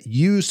message that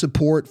you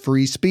support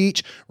free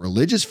speech,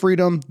 religious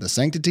freedom, the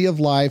sanctity of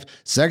life,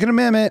 Second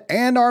Amendment,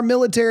 and our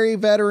military,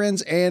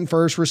 veterans, and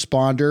first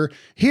responder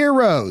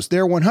heroes.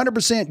 Their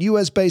 100%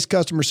 U.S.-based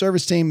customer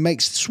service team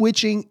makes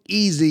switching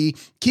easy.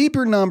 Keep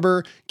your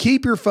number,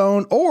 keep your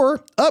phone,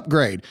 or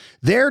upgrade.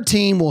 Their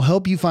team will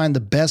help you find the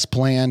best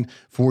plan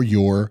for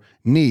your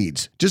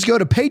needs. Just go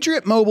to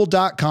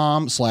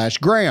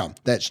patriotmobile.com/Graham.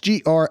 That's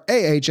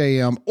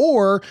GRAHAM,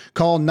 or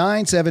call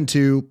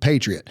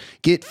 972-PATRIOT.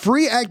 Get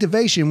free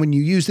activation when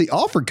you use the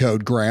offer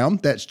code Graham.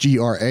 That's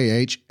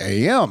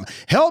GRAHAM.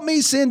 Help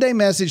me send a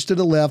message to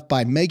the left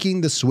by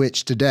making the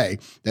switch today.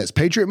 That's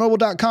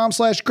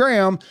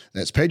patriotmobile.com/Graham.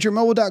 That's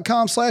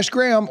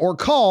patriotmobile.com/Graham, or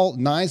call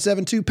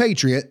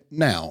 972-PATRIOT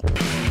now.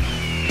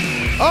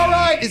 All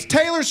right, it's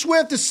Taylor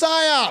Swift, a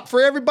psyop.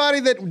 For everybody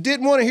that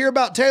didn't want to hear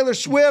about Taylor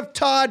Swift,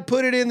 Todd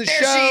put it in the show.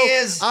 There she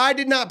is. I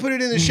did not put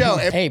it in the show.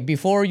 Hey,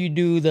 before you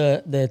do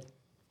the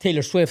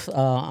Taylor Swift,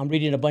 I'm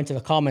reading a bunch of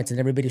the comments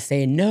and everybody's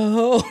saying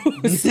no.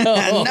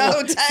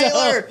 No,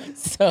 Taylor.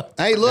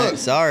 Hey, look.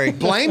 Sorry.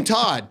 Blame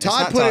Todd.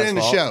 Todd not put it Todd's in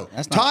the fault. show.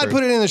 That's not Todd true.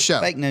 put it in the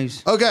show. Fake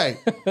news. Okay,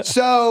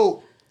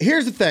 so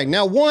here's the thing.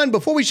 Now, one,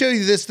 before we show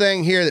you this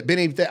thing here that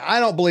Benny, I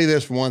don't believe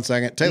this for 1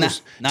 second.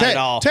 Not at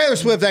all. Taylor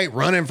Swift ain't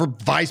running for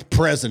vice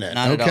president.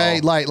 Not at okay,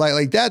 all.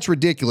 like that's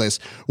ridiculous.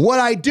 What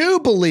I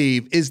do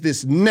believe is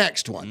this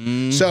next one.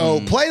 Mm-hmm.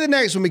 So play the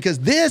next one because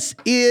this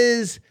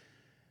is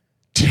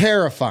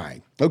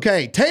terrifying.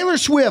 Okay, Taylor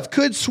Swift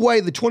could sway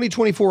the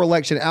 2024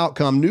 election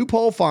outcome. New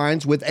poll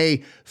finds with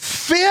a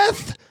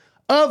fifth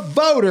of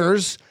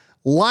voters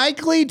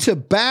likely to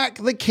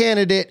back the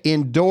candidate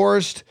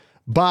endorsed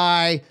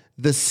by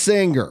the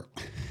singer.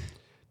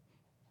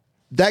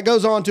 That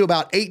goes on to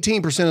about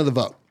 18% of the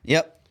vote.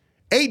 Yep.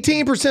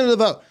 18% of the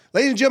vote.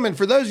 Ladies and gentlemen,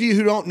 for those of you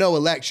who don't know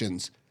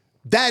elections,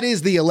 that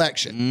is the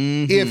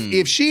election. Mm-hmm.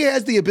 If she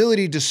has the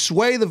ability to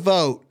sway the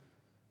vote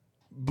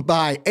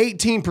by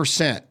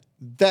 18%,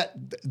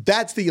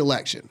 that's the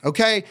election.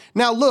 Okay?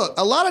 Now look,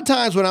 a lot of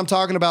times when I'm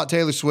talking about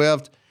Taylor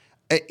Swift,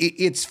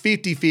 it's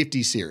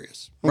 50-50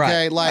 serious.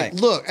 Okay? Right.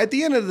 Look, at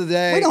the end of the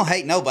day, We don't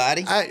hate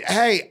nobody.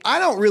 I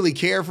don't really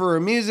care for her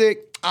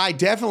music. I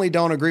definitely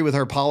don't agree with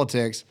her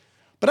politics,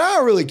 but I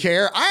don't really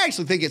care. I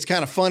actually think it's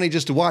kind of funny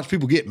just to watch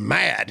people get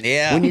mad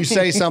when you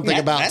say something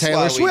about That's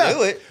Taylor why Swift. we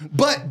do it.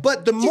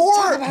 But the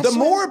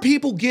more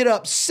people get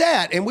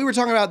upset, and we were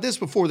talking about this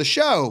before the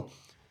show,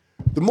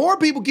 the more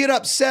people get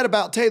upset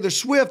about Taylor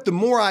Swift, the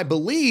more I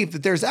believe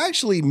that there's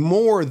actually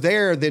more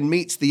there than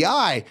meets the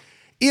eye.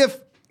 If,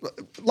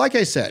 like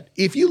I said,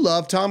 if you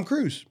love Tom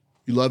Cruise,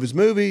 you love his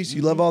movies,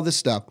 you love all this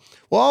stuff.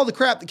 Well, all the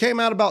crap that came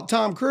out about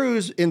Tom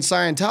Cruise in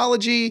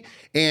Scientology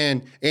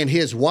and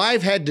his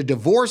wife had to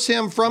divorce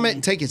him from it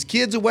and take his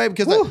kids away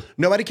because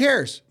nobody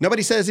cares.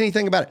 Nobody says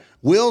anything about it.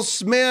 Will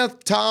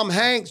Smith, Tom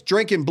Hanks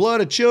drinking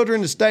blood of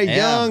children to stay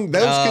young.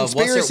 Those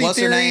conspiracy what's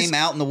her theories. name?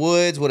 Out in the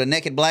woods with a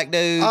naked black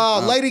dude.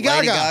 Lady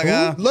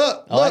Gaga.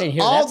 Look, I didn't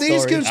hear all that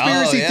these story.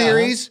 conspiracy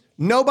theories,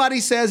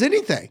 nobody says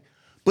anything.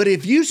 But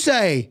if you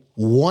say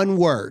one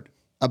word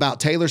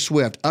about Taylor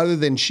Swift other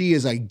than she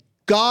is a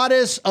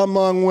goddess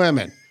among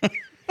women,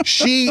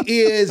 she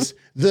is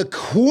the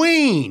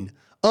queen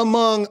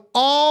among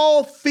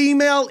all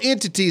female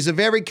entities of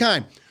every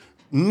kind,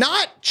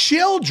 not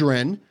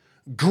children,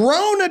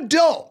 grown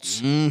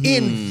adults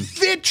in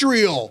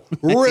vitriol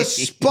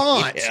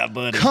response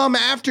come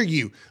after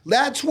you.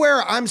 That's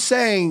where I'm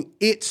saying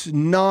it's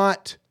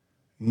not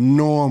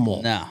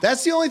normal. No.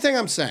 That's the only thing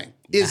I'm saying.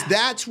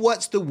 That's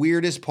what's the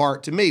weirdest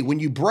part to me. When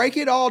you break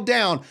it all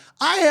down,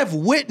 I have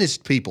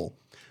witnessed people,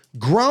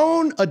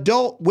 grown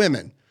adult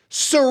women,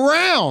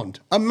 surround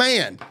a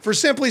man for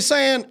simply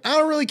saying, I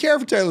don't really care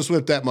for Taylor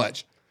Swift that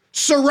much.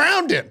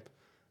 Surround him.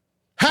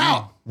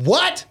 How?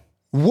 What?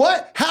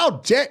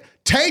 How?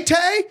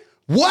 Tay-Tay?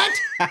 What?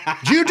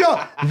 You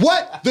don't?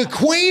 What? The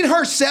queen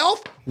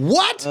herself?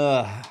 What?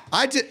 To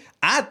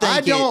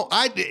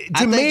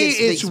me,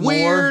 it's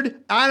weird.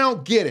 I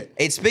don't get it.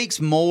 It speaks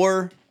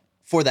more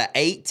for the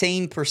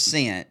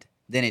 18%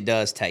 than it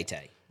does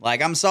Tay-Tay.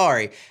 Like, I'm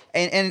sorry.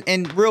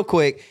 And real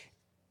quick,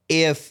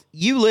 if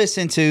you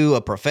listen to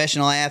a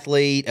professional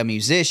athlete, a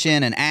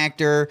musician, an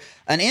actor,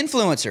 an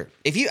influencer,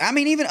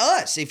 even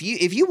us, if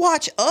you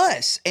watch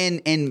us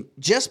and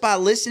just by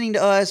listening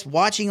to us,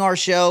 watching our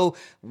show,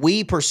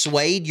 we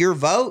persuade your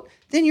vote,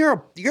 then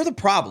you're the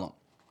problem.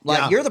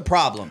 You're the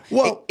problem.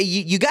 Well,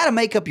 you got to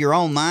make up your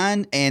own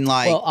mind, and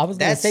I was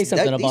going to say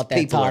something about that,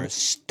 these people Todd. are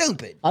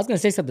stupid. I was going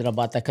to say something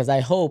about that because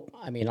I hope,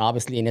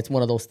 obviously, and it's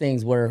one of those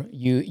things where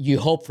you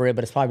hope for it,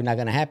 but it's probably not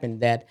going to happen,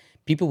 that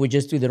people would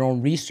just do their own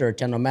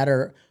research, and no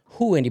matter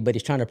who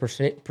anybody's trying to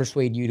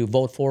persuade you to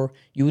vote for,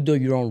 you would do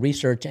your own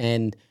research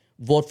and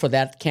vote for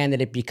that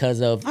candidate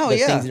because of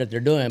things that they're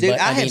doing. Dude,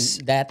 But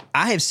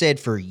I have said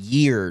for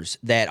years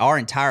that our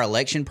entire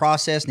election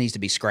process needs to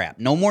be scrapped.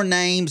 No more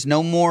names,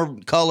 no more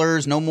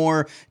colors, no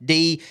more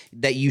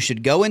that you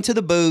should go into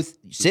the booth,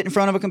 sit in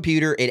front of a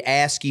computer, it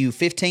asks you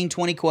 15,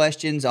 20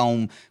 questions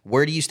on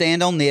where do you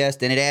stand on this,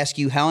 then it asks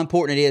you how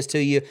important it is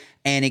to you,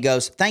 and it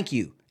goes, thank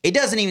you. It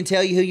doesn't even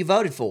tell you who you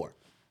voted for.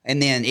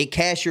 And then it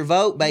casts your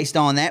vote based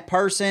on that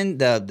person,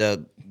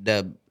 the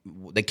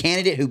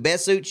candidate who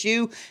best suits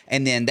you,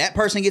 and then that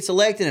person gets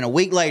elected, and a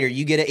week later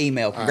you get an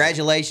email.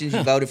 Congratulations,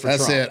 you voted for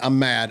That's Trump. it. I'm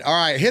mad. All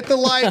right, hit the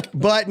like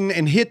button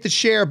and hit the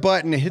share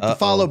button and hit the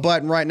follow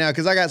button right now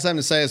because I got something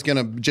to say that's going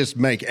to just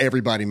make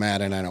everybody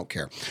mad, and I don't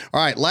care.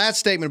 All right, last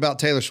statement about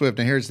Taylor Swift,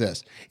 and here's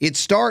this. It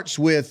starts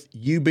with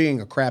you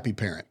being a crappy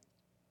parent.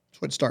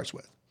 That's what it starts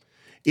with.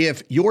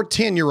 If your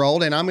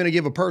 10-year-old, and I'm going to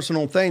give a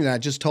personal thing that I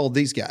just told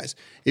these guys,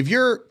 if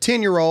your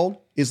 10-year-old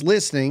is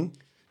listening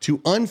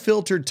to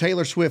unfiltered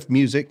Taylor Swift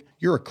music,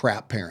 you're a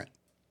crap parent.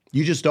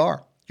 You just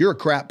are. You're a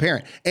crap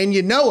parent. And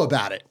you know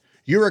about it.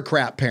 You're a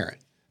crap parent.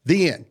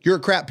 The end. You're a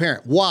crap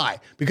parent. Why?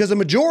 Because the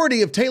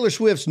majority of Taylor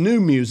Swift's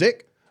new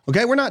music,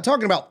 okay, we're not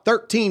talking about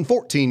 13,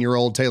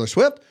 14-year-old Taylor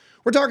Swift.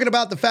 We're talking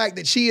about the fact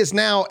that she is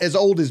now as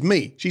old as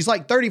me. She's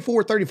like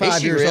 34,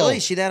 35 years old. Is she really?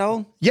 Is she that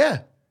old?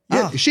 Yeah.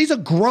 Yeah, she's a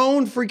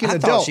grown freaking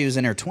adult. I thought she was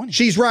in her 20s.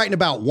 She's writing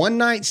about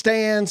one-night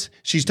stands.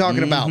 She's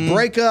talking about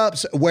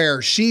breakups where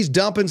she's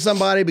dumping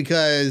somebody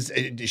because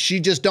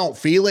she just don't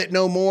feel it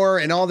no more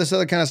and all this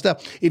other kind of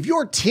stuff. If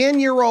your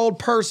 10-year-old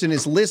person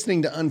is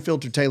listening to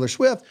unfiltered Taylor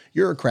Swift,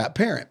 you're a crap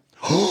parent.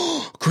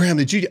 Graham,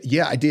 did you?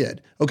 Yeah, I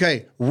did.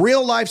 Okay,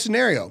 real life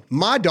scenario.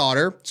 My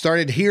daughter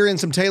started hearing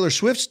some Taylor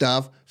Swift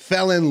stuff,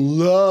 fell in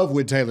love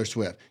with Taylor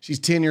Swift. She's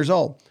 10 years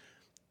old.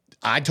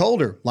 I told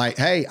her, like,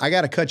 hey, I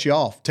got to cut you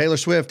off. Taylor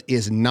Swift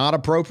is not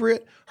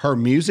appropriate. Her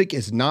music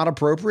is not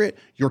appropriate.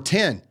 You're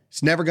 10.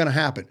 It's never going to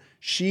happen.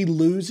 She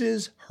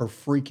loses her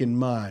freaking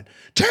mind.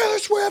 Taylor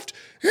Swift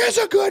is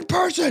a good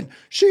person.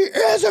 She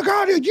is a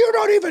god. You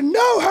don't even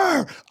know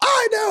her.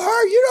 I know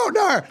her. You don't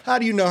know her. How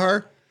do you know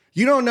her?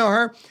 You don't know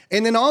her.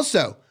 And then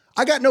also,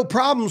 I got no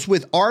problems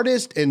with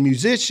artists and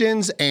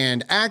musicians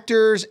and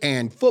actors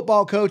and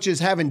football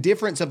coaches having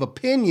difference of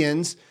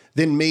opinions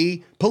than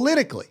me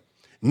politically.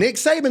 Nick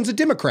Saban's a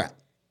Democrat,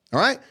 all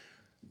right?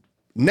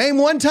 Name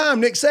one time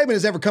Nick Saban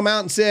has ever come out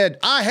and said,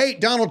 I hate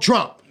Donald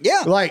Trump.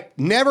 Yeah. Like,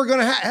 never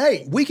going to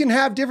hey, we can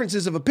have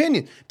differences of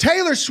opinion.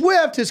 Taylor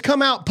Swift has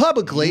come out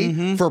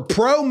publicly for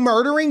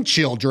pro-murdering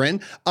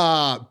children,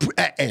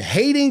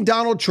 hating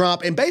Donald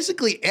Trump, and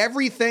basically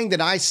everything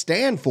that I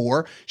stand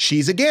for,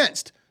 she's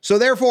against. So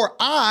therefore,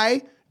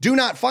 I do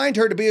not find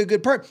her to be a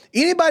good person.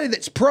 Anybody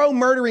that's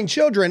pro-murdering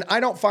children, I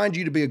don't find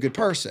you to be a good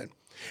person.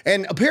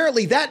 And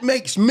apparently that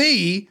makes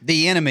me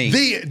the enemy.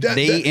 The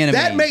enemy.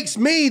 That makes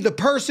me the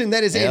person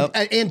that is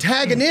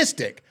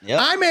antagonistic. Yep.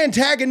 I'm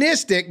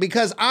antagonistic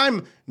because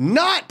I'm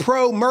not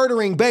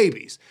pro-murdering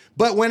babies.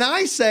 But when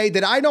I say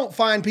that I don't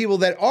find people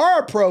that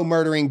are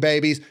pro-murdering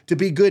babies to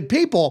be good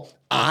people,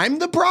 I'm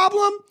the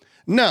problem?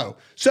 No.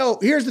 So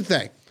here's the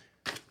thing.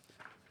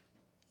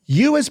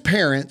 You as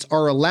parents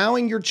are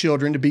allowing your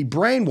children to be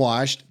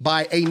brainwashed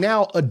by a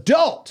now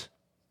adult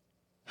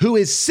who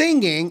is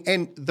singing,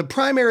 and the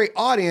primary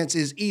audience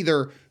is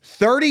either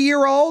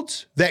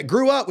 30-year-olds that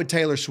grew up with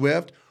Taylor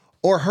Swift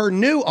or her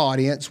new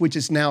audience, which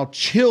is now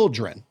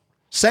children.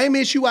 Same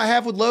issue I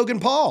have with Logan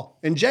Paul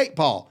and Jake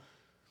Paul.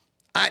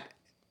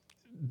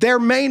 Their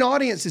main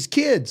audience is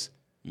kids,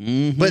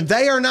 but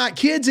they are not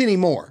kids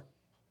anymore.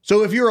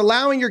 So if you're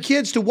allowing your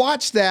kids to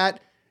watch that,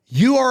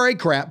 you are a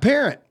crap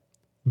parent.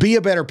 Be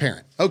a better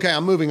parent. Okay,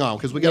 I'm moving on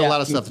because we got a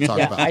lot of stuff to talk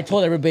about. I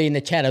told everybody in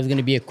the chat it was going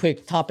to be a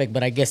quick topic,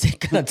 but I guess it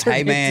kind of turned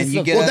Hey, man, into you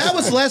something. get Well, that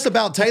was less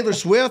about Taylor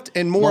Swift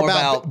and more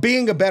about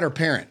being a better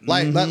parent.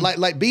 Like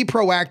be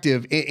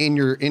proactive in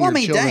your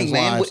children's dang,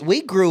 man, lives.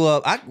 we grew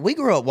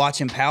up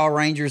watching Power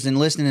Rangers and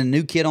listening to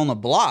New Kid on the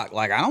Block.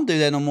 Like, I don't do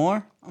that no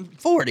more. I'm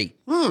 40.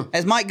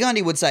 As Mike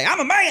Gundy would say,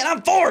 I'm a man,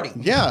 I'm 40.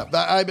 Yeah.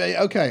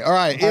 Okay. All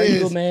right. Are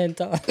you a man,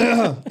 Todd?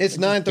 It's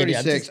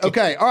 9:36.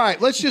 Okay. All right.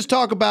 Let's just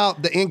talk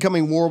about the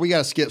incoming war. We got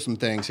to skip some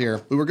things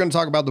here. We were going to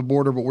talk about the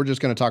border, but we're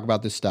just going to talk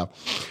about this stuff.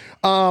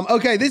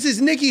 Okay. This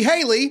is Nikki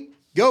Haley,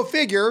 go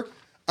figure,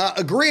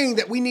 agreeing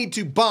that we need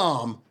to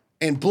bomb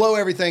and blow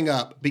everything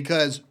up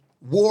because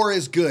war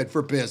is good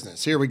for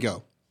business. Here we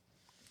go.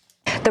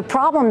 The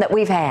problem that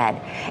we've had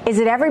is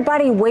that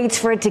everybody waits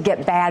for it to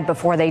get bad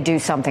before they do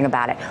something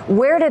about it.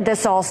 Where did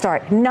this all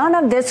start? None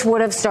of this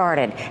would have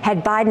started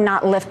had Biden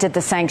not lifted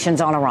the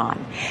sanctions on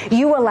Iran.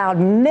 You allowed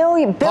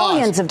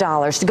billions of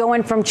dollars to go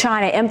in from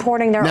China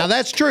importing their... Now,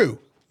 that's true.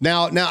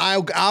 Now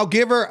I'll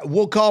give her,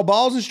 we'll call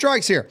balls and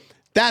strikes here.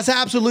 That's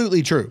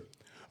absolutely true.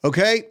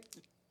 Okay?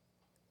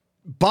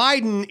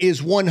 Biden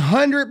is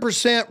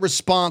 100%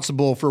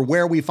 responsible for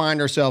where we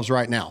find ourselves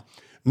right now.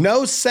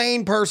 No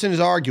sane person is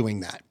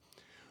arguing that.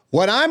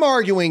 What I'm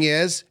arguing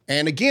is,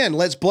 and again,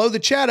 let's blow the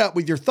chat up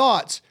with your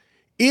thoughts,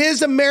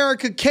 is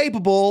America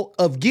capable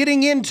of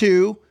getting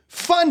into,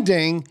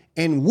 funding,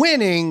 and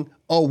winning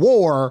a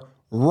war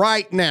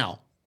right now?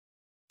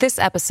 This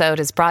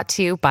episode is brought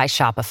to you by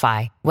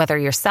Shopify. Whether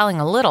you're selling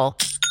a little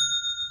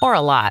or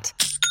a lot,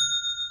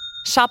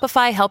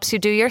 Shopify helps you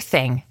do your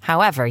thing,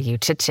 however you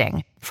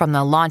cha-ching. From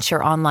the launch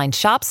your online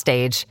shop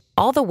stage,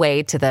 all the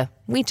way to the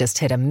we just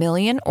hit 1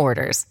 million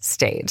orders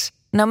stage.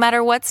 No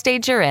matter what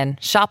stage you're in,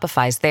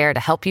 Shopify's there to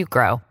help you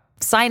grow.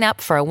 Sign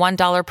up for a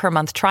 $1 per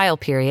month trial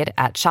period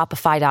at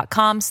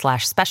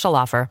shopify.com/special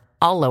offer,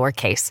 all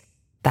lowercase.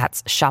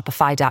 That's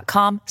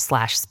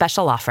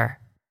shopify.com/special offer.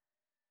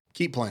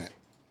 Keep playing it.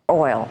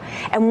 Oil.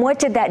 And what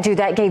did that do?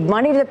 That gave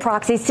money to the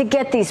proxies to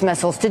get these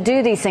missiles, to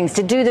do these things,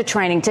 to do the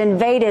training, to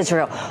invade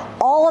Israel.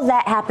 All of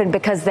that happened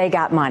because they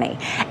got money.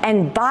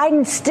 And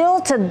Biden still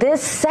to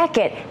this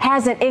second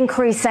hasn't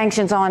increased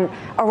sanctions on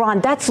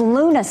Iran. That's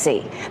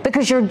lunacy,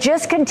 because you're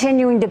just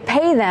continuing to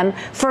pay them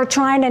for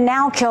trying to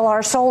now kill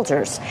our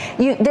soldiers.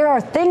 There are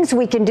things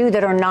we can do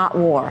that are not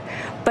war.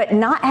 But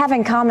not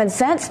having common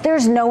sense,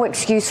 there's no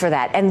excuse for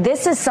that. And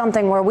this is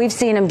something where we've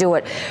seen him do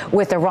it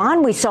with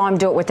Iran. We saw him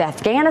do it with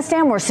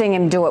Afghanistan. We're seeing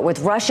him do it with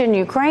Russia and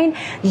Ukraine.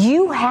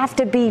 You have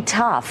to be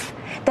tough.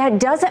 That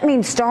doesn't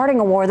mean starting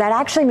a war. That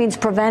actually means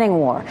preventing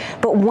war.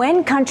 But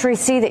when countries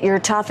see that you're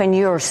tough and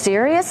you're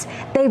serious,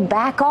 they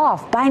back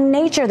off. By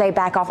nature, they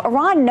back off.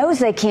 Iran knows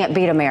they can't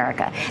beat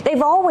America.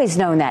 They've always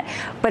known that.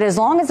 But as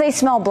long as they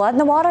smell blood in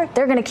the water,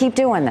 they're going to keep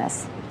doing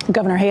this.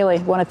 Governor Haley,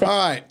 want to thank.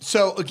 All right.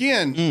 So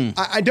again,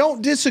 I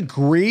don't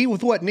disagree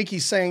with what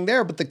Nikki's saying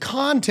there, but the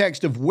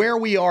context of where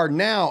we are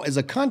now as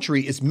a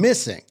country is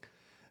missing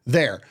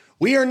there.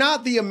 We are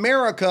not the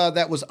America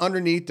that was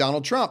underneath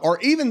Donald Trump, or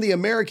even the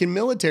American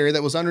military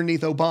that was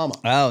underneath Obama.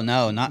 Oh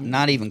no,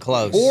 not even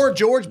close. Or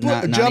George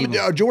W.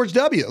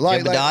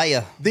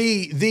 Jebediah.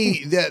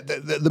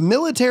 The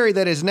military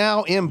that is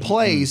now in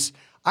place,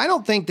 I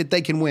don't think that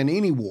they can win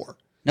any war.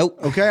 Nope.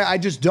 Okay, I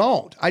just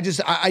don't. I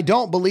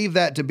don't believe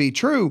that to be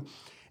true.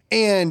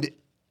 And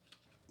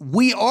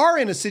we are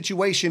in a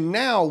situation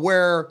now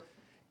where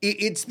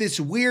it's this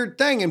weird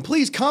thing. And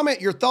please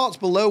comment your thoughts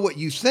below what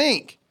you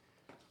think.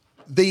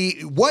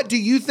 What do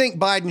you think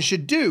Biden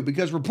should do?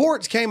 Because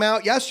reports came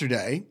out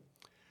yesterday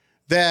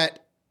that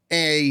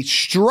a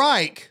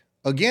strike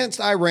against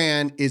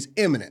Iran is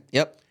imminent.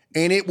 Yep.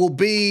 And it will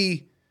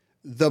be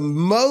the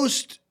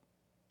most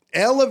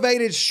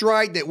elevated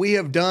strike that we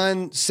have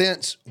done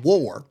since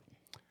war.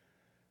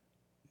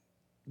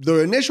 The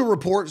initial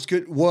reports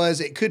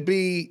it could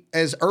be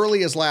as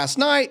early as last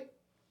night.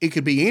 It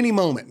could be any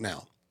moment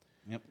now.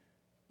 Yep.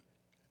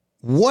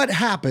 What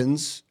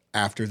happens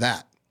after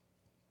that?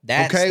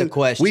 That's the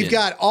question. We've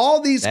got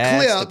all these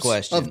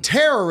clips of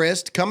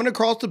terrorists coming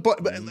across the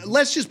border.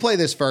 Let's just play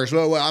this first.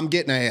 Well, I'm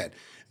getting ahead.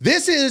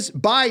 This is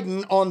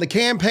Biden on the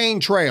campaign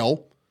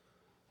trail.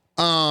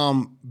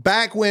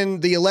 Back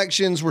when the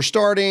elections were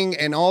starting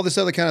and all this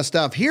other kind of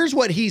stuff. Here's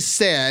what he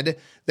said,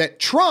 that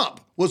Trump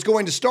was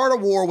going to start a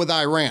war with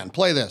Iran.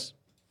 Play this.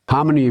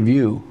 How many of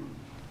you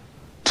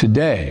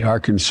today are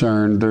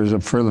concerned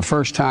for the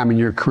first time in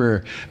your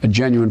career, a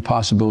genuine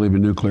possibility of a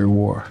nuclear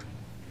war?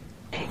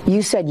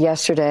 You said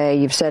yesterday,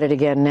 you've said it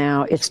again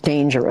now, it's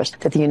dangerous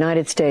that the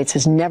United States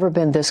has never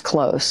been this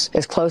close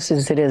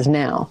as it is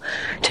now,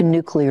 to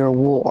nuclear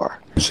war.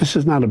 This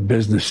is not a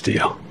business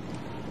deal.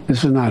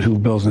 This is not who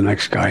builds the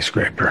next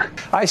skyscraper.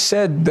 I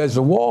said, as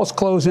the walls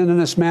close in on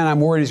this man,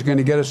 I'm worried he's going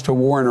to get us to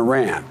war in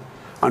Iran.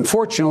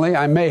 Unfortunately,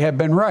 I may have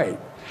been right.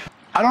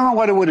 I don't know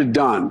what it would have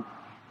done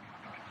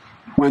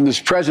when this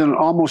president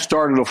almost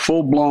started a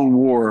full-blown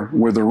war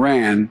with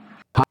Iran.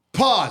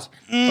 Pause.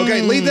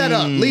 Okay, leave that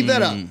up. Leave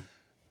that up.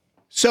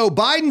 So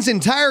Biden's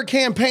entire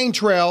campaign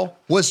trail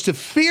was to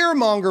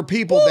fearmonger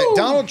people that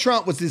Donald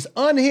Trump was this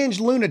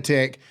unhinged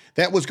lunatic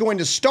that was going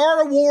to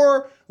start a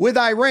war with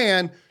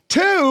Iran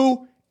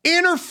to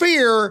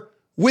interfere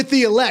with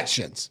the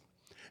elections.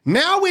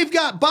 Now we've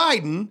got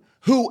Biden,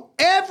 who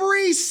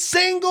every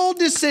single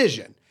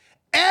decision,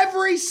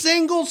 every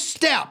single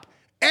step,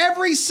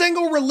 every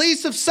single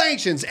release of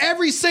sanctions,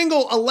 every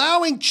single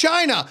allowing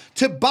China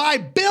to buy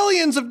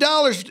billions of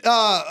dollars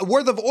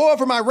worth of oil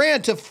from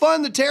Iran to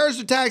fund the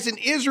terrorist attacks in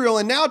Israel,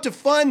 and now to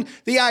fund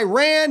the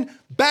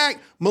Iran-backed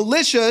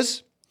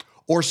militias,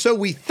 or so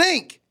we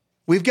think.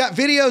 We've got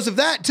videos of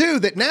that too,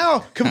 that now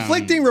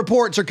conflicting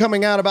reports are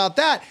coming out about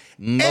that.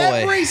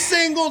 Every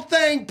single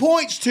thing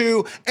points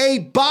to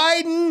a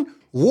Biden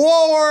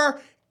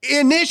war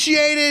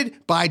initiated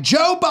by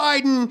Joe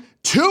Biden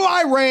to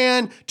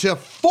Iran to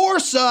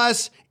force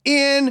us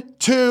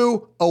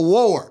into a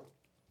war.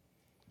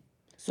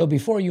 So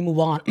before you move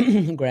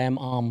on,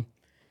 Graham,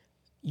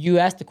 you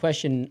asked the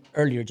question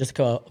earlier, just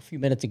a few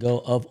minutes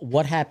ago, of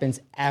what happens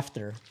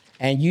after.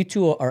 And you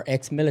two are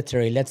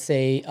ex-military. Let's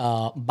say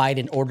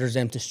Biden orders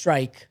them to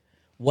strike.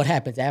 What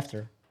happens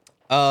after?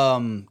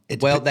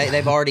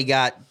 They've already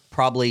got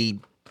probably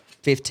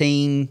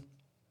 15.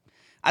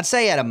 I'd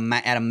say at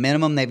a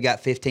minimum, they've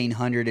got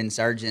 1,500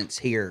 insurgents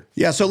here.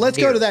 Yeah, so let's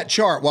go to that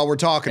chart while we're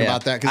talking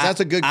about that, because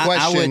that's a good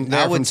question.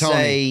 I would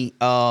say.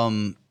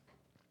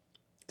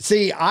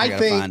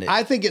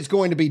 I think it's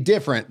going to be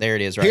different. There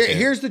it is, right there.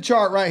 Here's the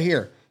chart right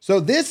here. So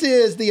this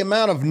is the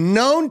amount of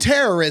known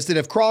terrorists that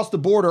have crossed the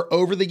border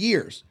over the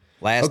years.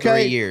 Last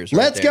 3 years.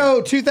 Let's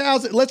go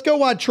 2000. Let's go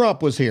while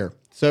Trump was here.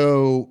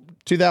 So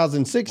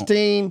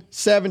 2016,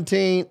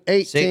 17,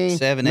 18, 6,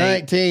 7,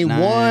 19, 8,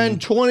 1,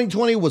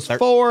 2020 was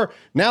 4.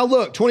 Now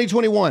look,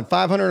 2021,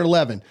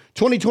 511.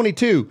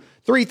 2022,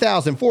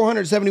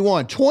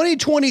 3,471.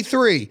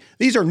 2023,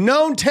 these are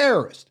known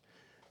terrorists.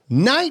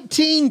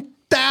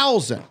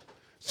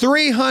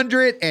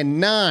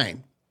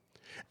 19,309.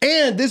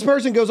 And this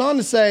person goes on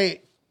to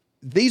say,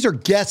 these are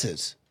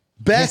guesses.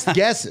 Best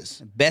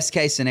guesses. Best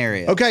case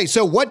scenario. Okay,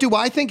 so what do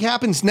I think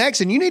happens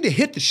next? And you need to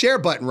hit the share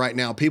button right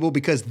now, people,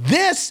 because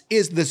this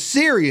is the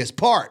serious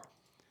part.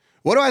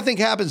 What do I think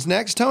happens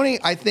next, Tony?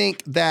 I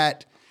think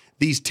that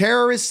these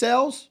terrorist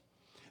cells,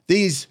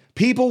 these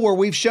people where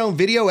we've shown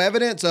video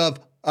evidence of,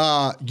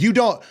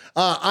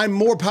 I'm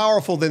more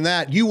powerful than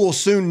that. You will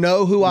soon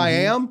know who I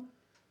am.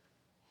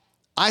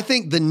 I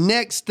think the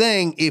next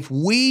thing, if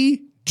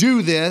we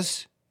do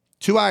this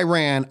to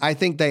Iran, I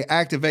think they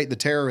activate the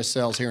terrorist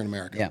cells here in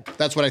America. Yeah.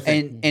 That's what I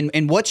think.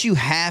 And what you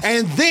have,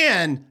 and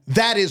then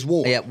that is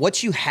war. Yeah,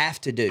 what you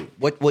have to do,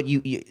 what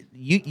you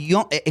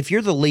don't, if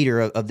you're the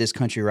leader of this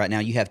country right now,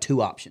 you have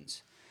two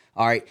options.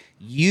 All right,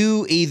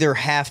 you either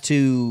have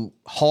to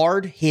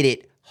hit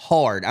it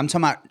hard. I'm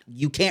talking about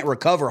you can't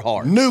recover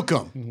hard.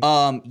 Nuke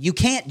them. You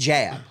can't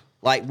jab.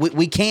 Like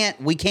we can't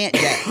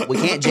jab. We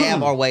can't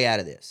jab our way out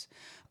of this.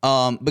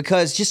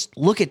 Because just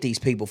look at these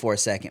people for a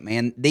second,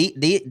 man.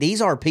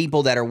 These are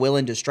people that are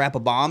willing to strap a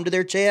bomb to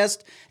their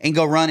chest and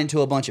go run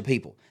into a bunch of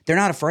people. They're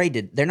not afraid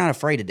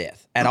of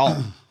death at all.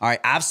 All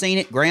right, I've seen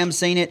it. Graham's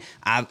seen it.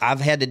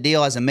 I've had to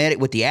deal as a medic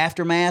with the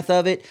aftermath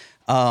of it.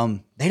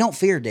 They don't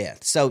fear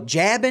death. So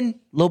jabbing,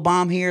 little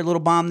bomb here,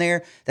 little bomb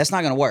there, that's not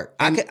going to work.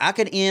 I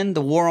could end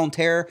the war on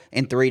terror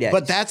in 3 days.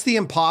 But that's the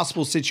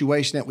impossible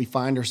situation that we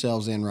find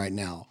ourselves in right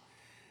now.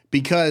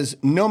 Because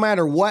no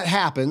matter what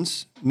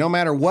happens, no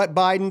matter what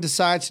Biden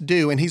decides to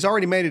do, and he's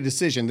already made a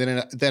decision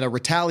that a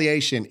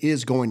retaliation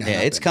is going to happen.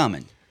 Yeah, it's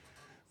coming.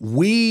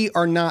 We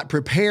are not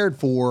prepared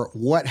for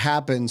what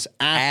happens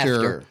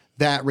after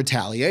that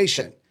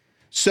retaliation.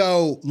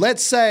 So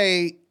let's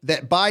say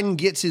that Biden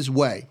gets his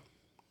way.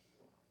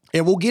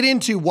 And we'll get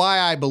into why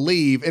I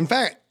believe. In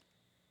fact,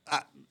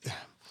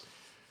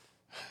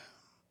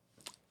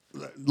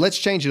 let's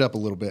change it up a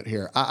little bit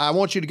here. I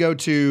want you to go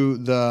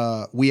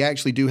to we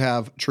actually do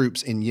have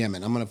troops in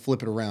Yemen. I'm going to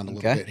flip it around a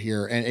little bit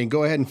here and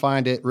go ahead and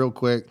find it real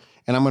quick.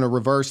 And I'm going to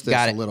reverse this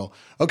a little.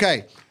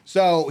 Okay,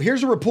 so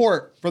here's a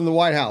report from the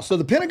White House. So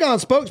the Pentagon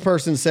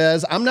spokesperson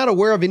says, I'm not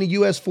aware of any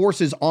U.S.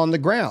 forces on the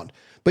ground.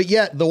 But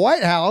yet the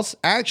White House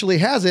actually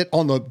has it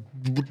on the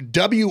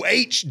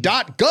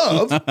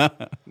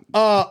WH.gov.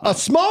 A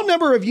small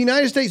number of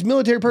United States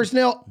military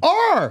personnel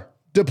are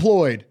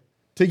deployed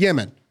to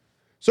Yemen.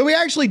 So we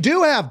actually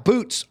do have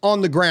boots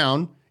on the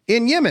ground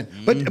in Yemen.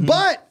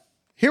 But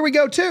here we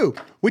go too.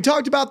 We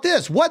talked about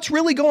this. What's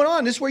really going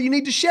on? This is where you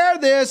need to share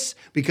this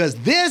because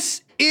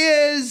this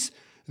is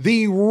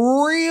the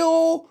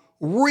real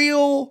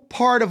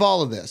part of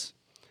all of this.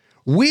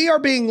 We are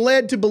being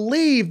led to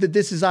believe that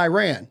this is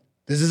Iran.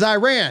 This is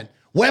Iran.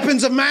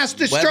 Weapons of mass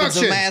destruction.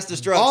 Weapons of mass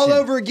destruction. All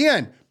over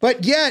again.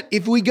 But yet,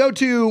 if we go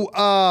to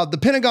the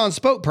Pentagon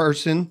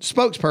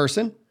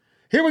spokesperson,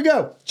 here we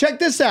go. Check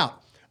this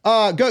out.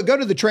 Go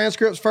to the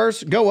transcripts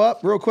first. Go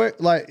up real quick.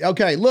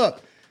 Okay,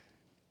 look.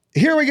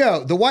 Here we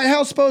go. The White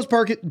House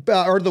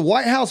the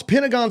White House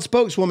Pentagon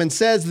spokeswoman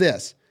says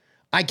this.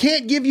 I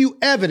can't give you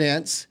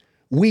evidence.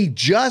 We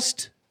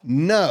just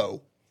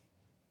know.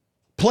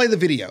 Play the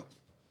video.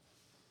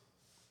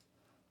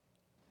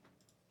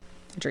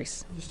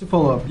 Idris. Just to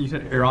follow up, you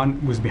said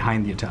Iran was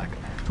behind the attack.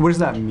 So what does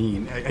that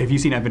mean? Have you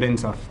seen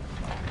evidence of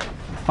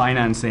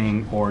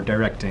financing or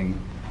directing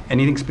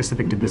anything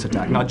specific to this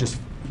attack? Not just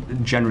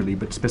generally,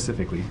 but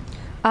specifically?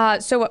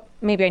 So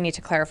maybe I need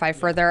to clarify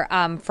further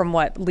from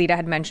what Lita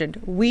had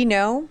mentioned. We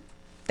know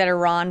that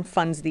Iran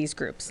funds these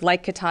groups,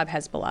 like Kataib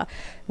Hezbollah.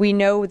 We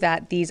know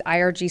that these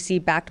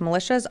IRGC-backed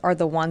militias are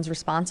the ones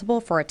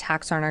responsible for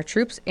attacks on our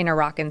troops in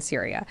Iraq and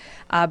Syria.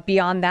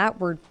 Beyond that,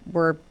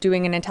 we're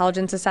doing an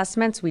intelligence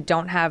assessments. We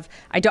don't have.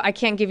 I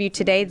can't give you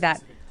today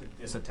that.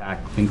 This attack,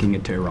 linking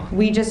it to Iran.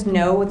 We just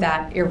know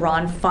that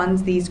Iran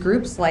funds these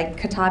groups, like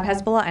Kataib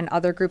Hezbollah and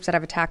other groups that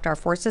have attacked our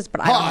forces.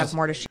 But I don't have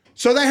more to share.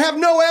 So they have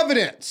no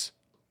evidence.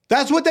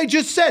 That's what they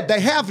just said.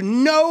 They have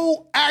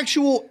no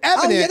actual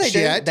evidence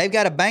yet. They've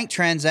got a bank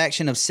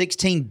transaction of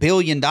 $16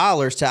 billion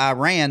to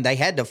Iran. They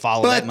had to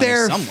follow that money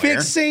somewhere. But they're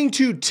fixing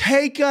to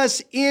take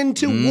us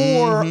into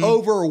war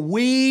over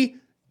we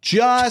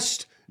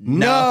just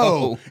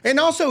know. And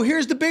also,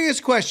 here's the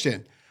biggest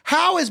question.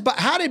 How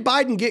did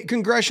Biden get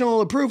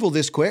congressional approval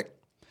this quick?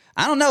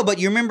 I don't know, but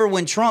you remember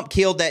when Trump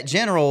killed that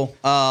general,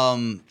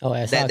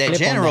 that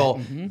general,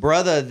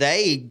 brother,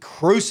 they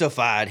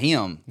crucified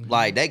him.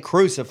 Like, they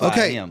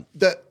crucified him.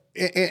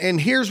 And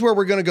here's where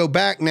we're going to go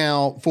back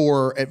now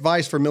for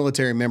advice for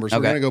military members. We're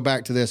going to go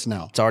back to this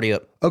now. It's already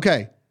up.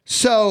 Okay,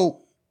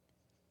 so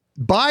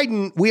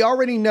Biden, we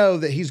already know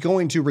that he's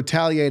going to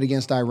retaliate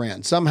against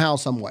Iran somehow,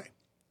 some way.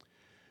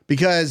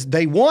 Because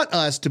they want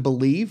us to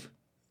believe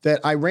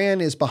that Iran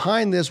is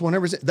behind this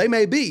 100%. They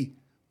may be.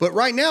 But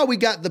right now, we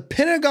got the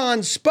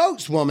Pentagon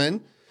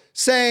spokeswoman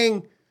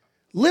saying,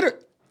 and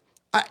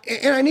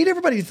I need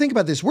everybody to think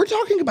about this. We're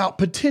talking about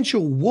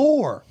potential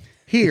war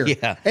here.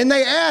 Yeah. And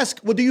they ask,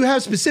 well, do you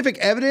have specific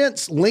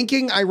evidence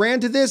linking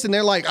Iran to this? And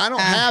they're like, I don't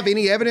have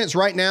any evidence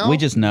right now. We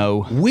just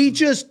know. We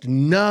just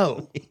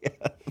know.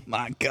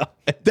 My God.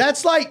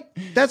 That's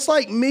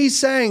like me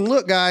saying,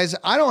 look, guys,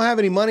 I don't have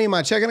any money in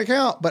my checking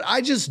account, but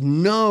I just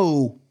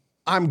know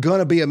I'm going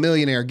to be a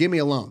millionaire. Give me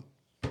a loan.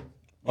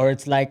 Or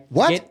it's like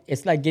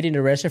it's like getting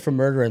arrested for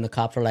murder, and the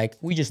cops are like,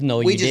 "We just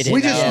know you did it."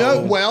 We just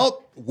know.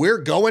 Well, we're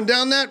going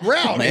down that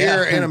route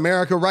here in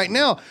America right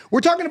now.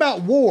 We're talking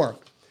about war.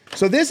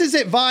 So this is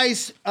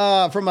advice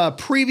from a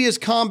previous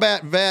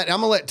combat vet. I'm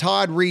gonna let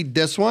Todd read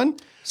this one.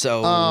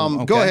 So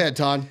go ahead,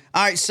 Todd.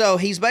 All right, so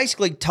he's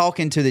basically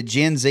talking to the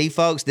Gen Z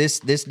folks. This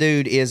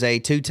dude is a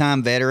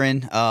 2-time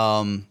veteran.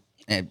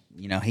 And,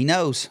 he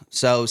knows.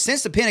 So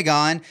since the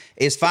Pentagon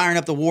is firing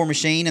up the war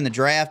machine and the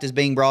draft is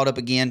being brought up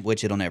again,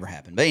 which it'll never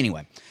happen. But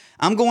anyway,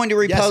 I'm going to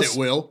repost. Yes, it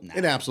will. No.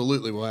 It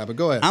absolutely will happen.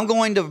 Go ahead. I'm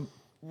going to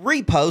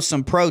repost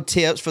some pro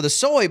tips for the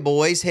soy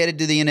boys headed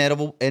to the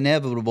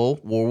inevitable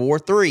World War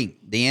III.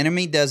 The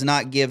enemy does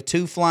not give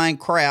two flying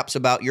craps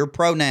about your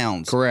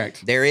pronouns.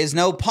 Correct. There is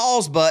no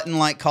pause button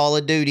like Call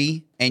of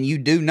Duty, and you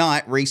do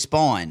not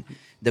respawn.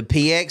 The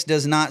PX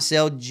does not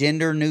sell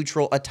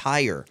gender-neutral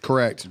attire.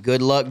 Correct.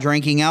 Good luck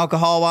drinking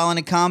alcohol while in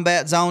a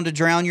combat zone to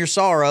drown your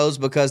sorrows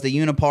because the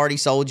Uniparty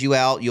sold you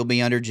out. You'll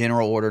be under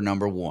General Order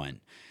Number 1.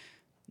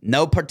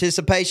 No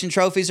participation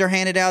trophies are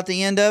handed out at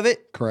the end of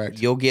it.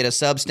 Correct. You'll get a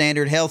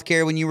substandard health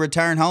care when you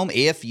return home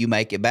if you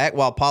make it back,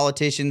 while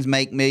politicians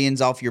make millions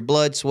off your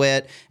blood,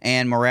 sweat,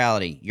 and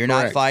morality. You're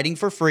not fighting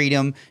for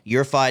freedom.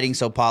 You're fighing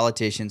so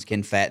politicians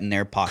can fatten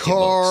their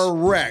pocketbooks.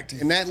 Correct.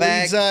 And that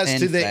leads us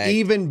to the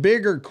even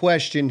bigger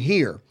question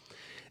here.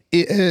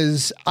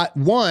 Is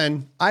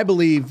one, I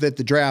believe that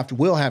the draft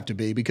will have to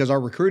be because our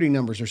recruiting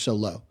numbers are so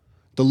low.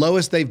 The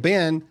lowest they've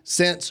been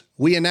since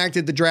we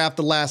enacted the draft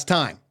the last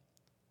time.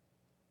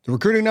 The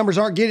recruiting numbers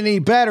aren't getting any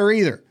better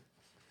either.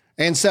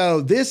 And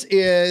so this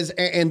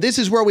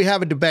is where we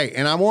have a debate.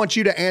 And I want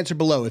you to answer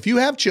below. If you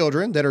have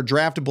children that are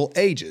draftable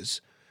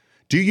ages,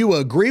 do you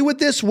agree with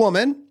this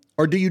woman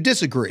or do you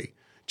disagree?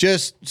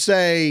 Just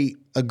say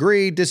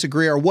agree,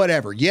 disagree, or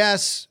whatever.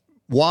 Yes,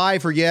 Y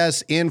for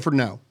yes, N for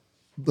no.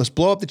 Let's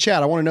blow up the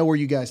chat. I want to know where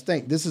you guys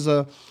think. This is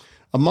a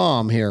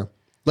mom here.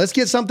 Let's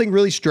get something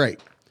really straight.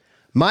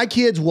 My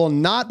kids will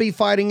not be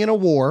fighting in a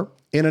war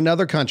in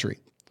another country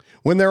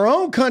when their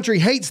own country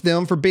hates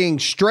them for being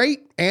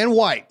straight and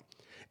white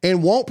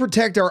and won't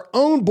protect our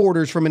own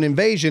borders from an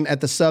invasion at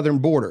the southern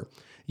border.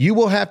 You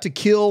will have to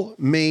kill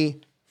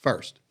me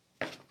first.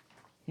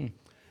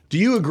 Do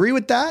you agree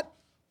with that?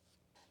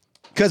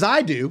 Because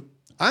I do.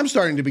 I'm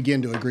starting to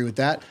begin to agree with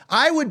that.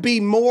 I would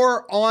be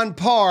more on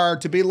par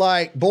to be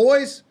like,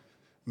 boys,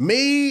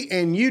 me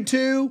and you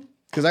two,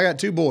 because I got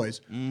two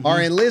boys,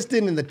 are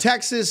enlisted in the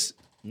Texas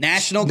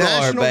National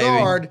Guard,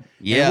 baby.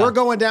 Yeah. And we're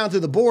going down to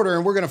the border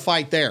and we're going to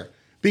fight there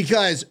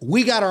because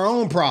we got our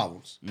own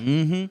problems.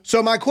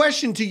 So my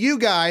question to you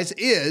guys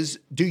is,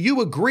 do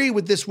you agree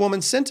with this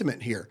woman's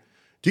sentiment here?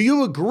 Do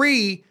you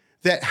agree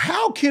that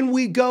how can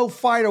we go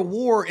fight a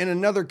war in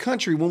another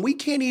country when we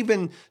can't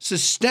even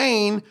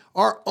sustain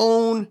our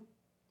own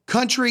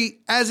country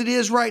as it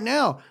is right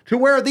now, to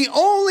where the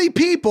only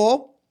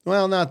people,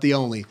 well, not the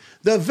only,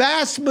 the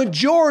vast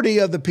majority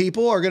of the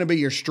people are going to be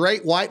your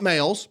straight white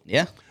males.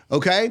 Yeah.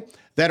 Okay,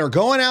 that are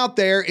going out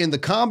there in the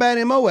combat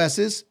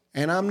MOSs,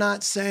 and I'm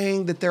not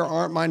saying that there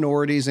aren't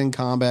minorities in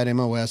combat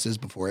MOSs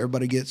before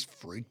everybody gets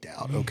freaked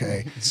out,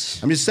 okay?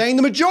 I'm just saying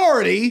the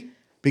majority,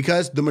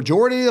 because the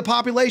majority of the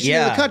population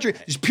of the country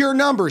is pure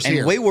numbers and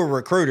here. We were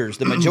recruiters.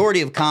 The majority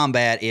of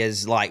combat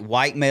is like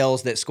white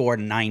males that scored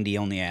 90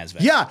 on the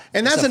ASVAB. Yeah,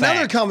 and that's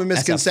another common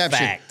misconception.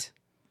 That's a fact.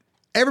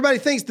 Everybody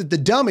thinks that the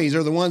dummies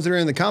are the ones that are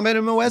in the combat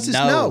MOSs.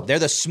 No, they're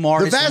the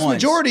smartest ones. The vast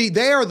majority,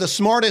 they are the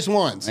smartest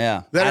ones.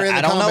 Yeah. That are in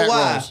the combat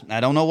roles.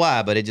 I don't know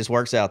why, but it just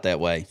works out that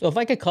way. So if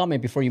I could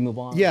comment before you move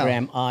on,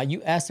 Graham,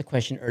 you asked a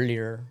question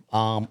earlier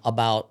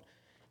about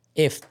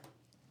if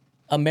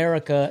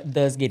America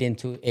does get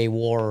into a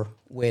war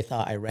with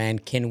Iran,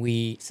 can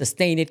we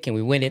sustain it? Can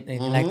we win it?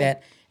 Anything like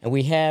that? And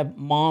we have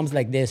moms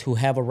like this who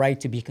have a right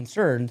to be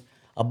concerned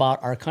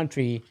about our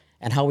country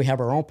and how we have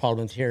our own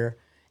problems here.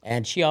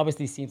 And she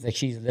obviously seems like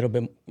she's a little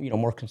bit,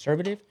 more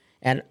conservative.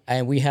 And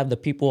we have the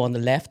people on the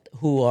left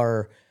who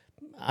are,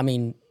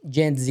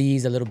 Gen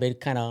Z's a little bit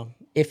kind of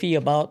iffy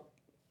about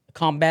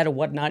combat or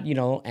whatnot,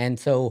 And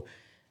so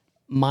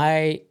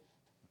my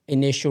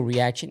initial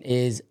reaction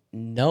is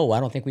no, I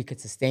don't think we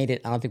could sustain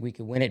it. I don't think we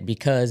could win it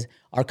because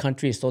our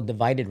country is so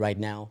divided right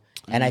now.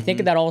 And I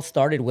think that all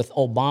started with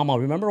Obama.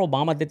 Remember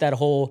Obama did that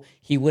whole,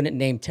 he wouldn't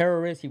name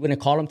terrorists, he wouldn't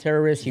call them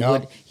terrorists, he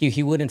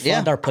wouldn't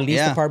fund our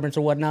police departments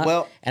or whatnot.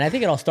 Well, and I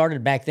think it all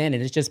started back then,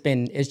 and it's just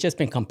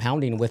been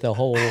compounding with a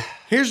whole.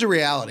 Here's the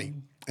reality,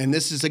 and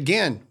this is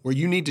again where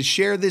you need to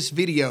share this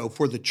video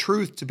for the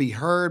truth to be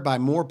heard by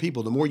more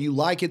people. The more you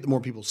like it, the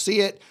more people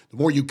see it. The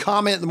more you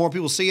comment, the more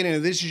people see it. And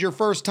if this is your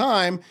first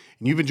time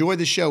and you've enjoyed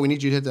the show, we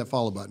need you to hit that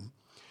follow button.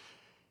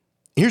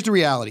 Here's the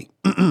reality.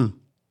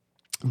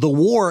 The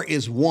war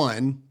is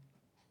won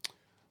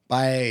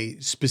by a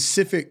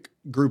specific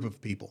group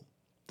of people.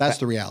 That's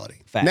the reality.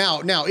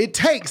 Now it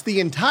takes the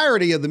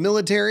entirety of the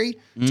military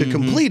to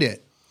complete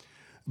it.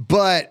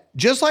 But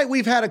just like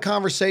we've had a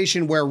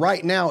conversation where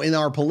right now in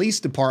our police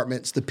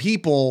departments, the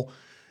people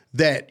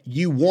that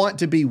you want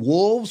to be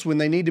wolves when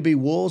they need to be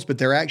wolves, but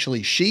they're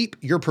actually sheep,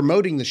 you're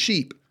promoting the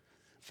sheep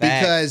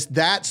because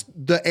that's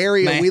the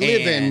area we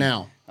live in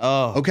now.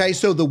 Oh. Okay,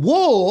 so the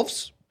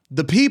wolves,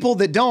 the people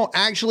that don't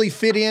actually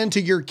fit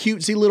into your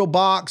cutesy little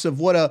box of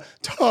what a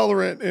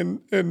tolerant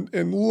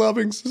and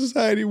loving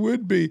society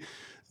would be,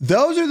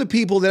 those are the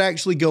people that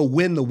actually go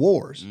win the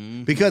wars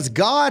because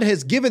God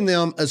has given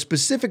them a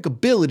specific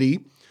ability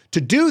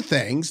to do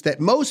things that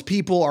most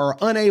people are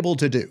unable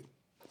to do,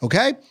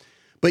 okay?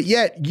 But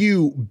yet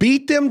you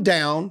beat them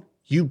down,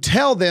 you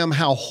tell them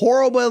how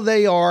horrible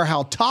they are,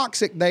 how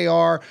toxic they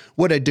are,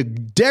 what a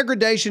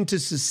degradation to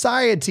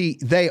society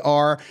they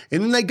are,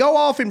 and then they go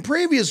off in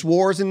previous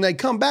wars and they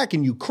come back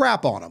and you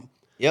crap on them.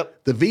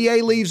 Yep. The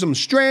VA leaves them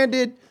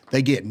stranded,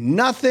 they get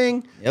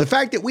nothing. The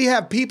fact that we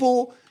have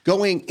people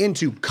going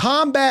into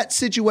combat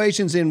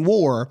situations in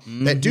war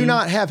that do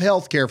not have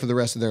health care for the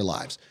rest of their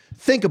lives.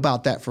 Think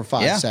about that for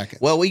 5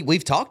 seconds. Well,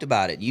 we've talked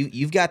about it.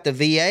 You've got the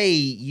VA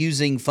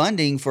using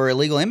funding for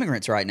illegal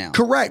immigrants right now.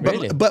 Correct.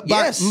 Really? But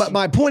Yes.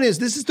 my point is,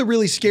 this is the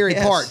really scary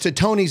part to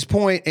Tony's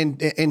point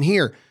and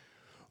here.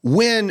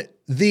 When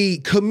the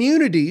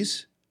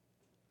communities,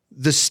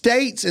 the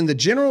states and the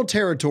general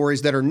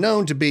territories that are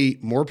known to be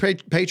more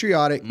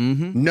patriotic,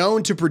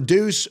 known to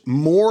produce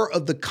more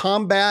of the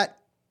combat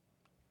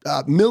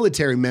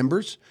military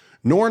members,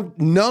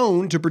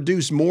 known to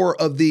produce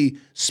more of the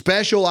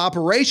special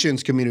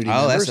operations community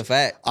members. That's a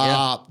fact.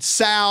 Yeah.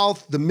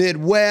 South, the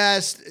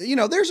Midwest,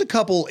 there's a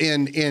couple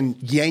in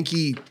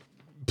Yankee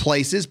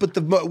places, but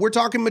we're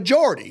talking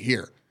majority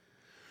here.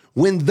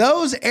 When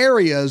those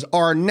areas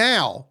are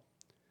now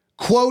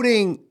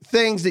quoting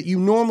things that you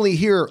normally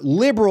hear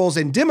liberals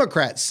and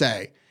Democrats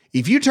say,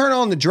 if you turn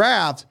on the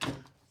draft,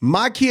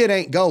 my kid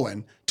ain't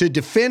going to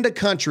defend a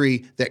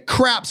country that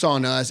craps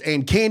on us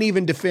and can't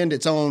even defend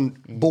its own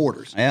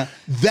borders. Yeah.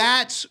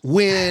 That's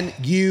when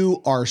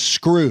you are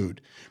screwed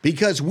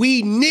because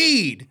we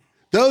need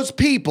those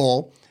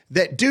people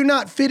that do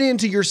not fit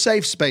into your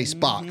safe space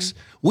box.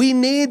 We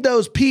need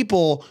those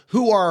people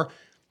who are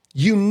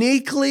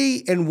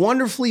uniquely and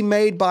wonderfully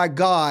made by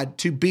God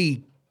to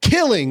be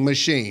killing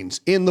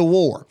machines in the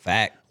war.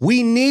 Fact.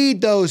 We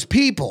need those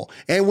people.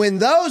 And when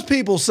those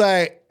people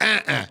say,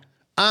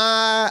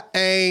 I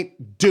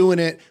ain't doing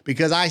it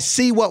because I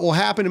see what will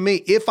happen to me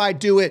if I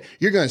do it.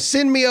 You're going to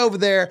send me over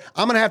there.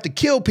 I'm going to have to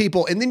kill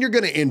people. And then you're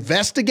going to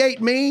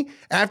investigate me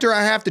after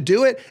I have to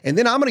do it. And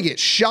then I'm going to get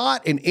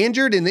shot and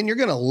injured. And then you're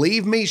going to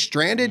leave me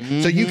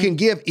stranded so you can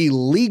give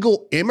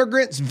illegal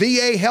immigrants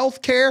VA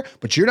health care,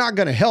 but you're not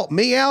going to help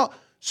me out.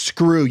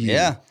 Screw you.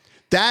 Yeah.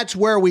 That's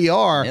where we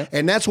are. Yep.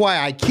 And that's why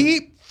I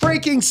keep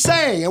freaking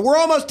saying, and we're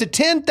almost to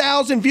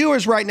 10,000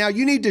 viewers right now.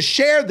 You need to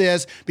share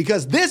this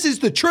because this is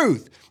the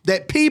truth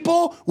that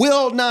people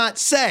will not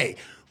say.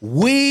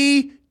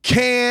 We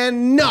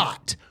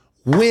cannot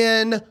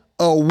win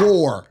a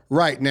war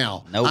right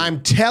now. Nope.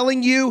 I'm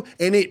telling you,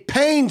 and it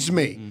pains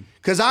me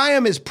because I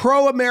am as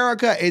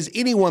pro-America as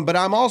anyone, but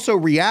I'm also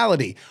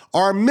reality.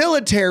 Our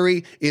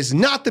military is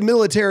not the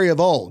military of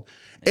old.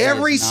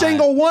 Every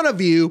single one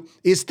of you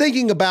is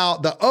thinking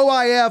about the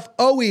OIF,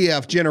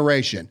 OEF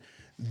generation.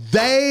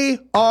 They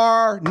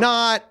are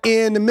not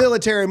in the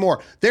military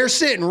anymore. They're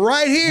sitting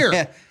right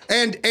here.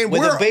 And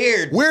with a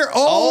beard. We're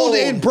old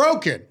and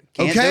broken.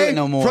 Can't do it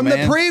no more, From man.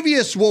 the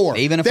previous war.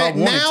 Even if I that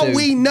wanted now to.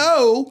 we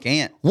know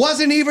Can't.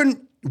 wasn't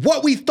even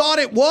what we thought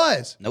it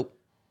was. Nope.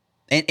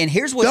 And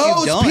here's what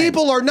you've done. Those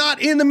people are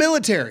not in the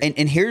military.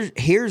 And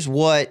here's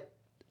what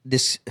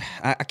this,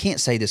 I can't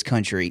say this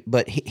country,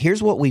 but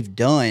here's what we've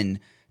done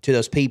to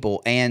those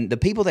people. And the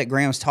people that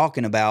Graham's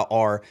talking about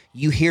are,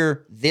 you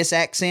hear this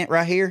accent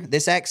right here,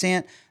 this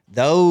accent,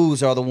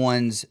 those are the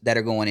ones that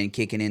are going and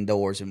kicking in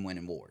doors and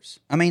winning wars.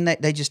 I mean,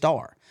 they just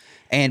are.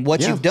 And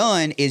what you've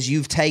done is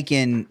you've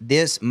taken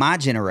my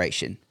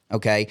generation,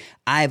 okay?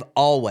 I've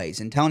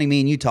always, and Tony,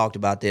 me and you talked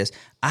about this,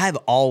 I've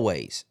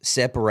always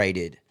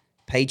separated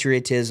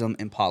patriotism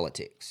and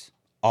politics.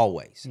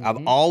 Always.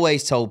 I've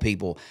always told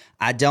people,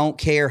 I don't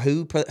care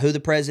who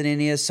the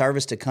president is,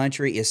 service to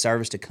country is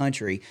service to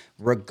country,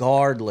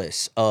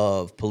 regardless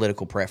of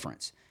political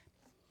preference.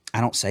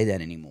 I don't say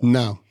that anymore.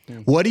 No.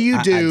 What do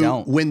you do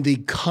don't. when the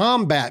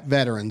combat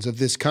veterans of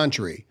this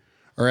country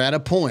are at a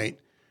point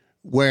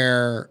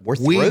where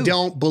we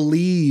don't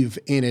believe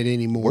in it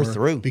anymore? We're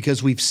through.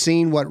 Because we've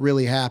seen what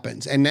really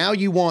happens. And now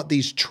you want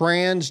these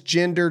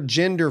transgender,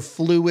 gender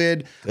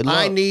fluid. Good luck.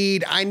 I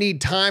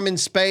need time and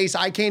space.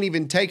 I can't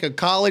even take a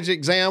college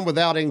exam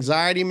without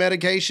anxiety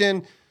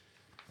medication.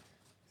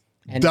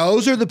 And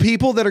those are the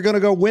people that are going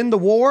to go win the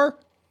war?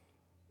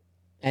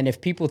 And if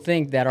people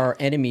think that our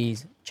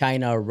enemies,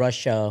 China,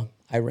 Russia,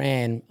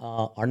 Iran,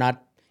 are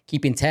not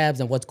keeping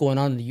tabs on what's going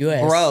on in the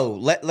U.S. Bro,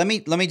 let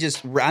me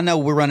just, I know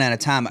we're running out of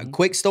time. A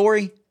quick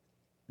story.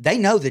 they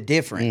know the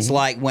difference.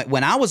 Like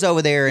when I was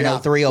over there in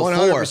 03, 04,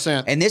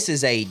 100%. and this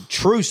is a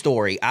true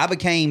story, I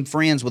became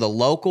friends with a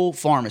local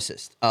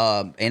pharmacist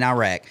in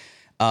Iraq.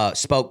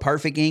 Spoke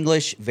perfect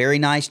English, very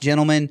nice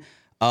gentleman,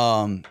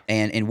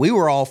 and we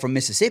were all from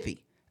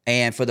Mississippi.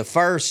 And for the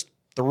first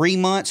 3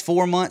 months,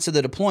 4 months of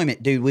the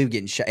deployment, dude, we were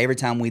getting shot every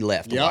time we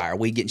left the wire.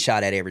 We getting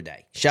shot at every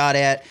day. Shot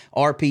at,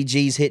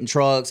 RPGs hitting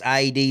trucks,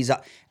 IEDs,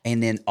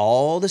 and then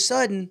all of a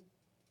sudden,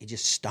 it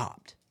just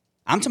stopped.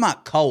 I'm talking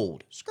about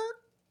cold. Skirt.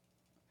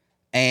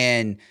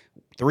 And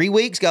 3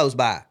 weeks goes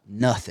by,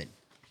 nothing.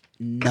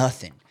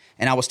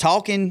 And I was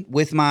talking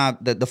with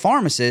the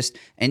pharmacist,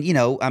 and, you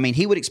know, I mean,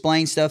 he would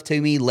explain stuff to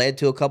me, led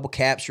to a couple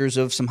captures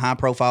of some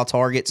high-profile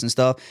targets and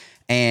stuff.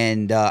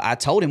 And I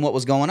told him what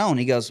was going on.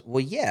 He goes, well,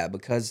 yeah,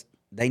 because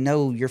they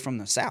know you're from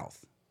the South.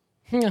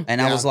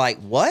 And I was like,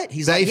 what?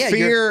 He's like, yeah,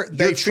 fear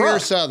truck.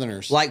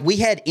 Southerners. Like, we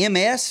had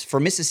MS for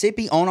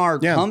Mississippi on our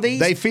Humvees.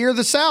 They fear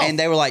the South. And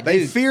they were like,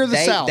 they fear the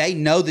South. They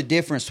know the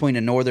difference between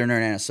a Northerner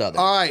and a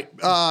Southerner. All right.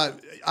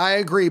 I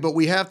agree, but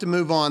we have to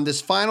move on.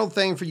 This final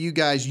thing for you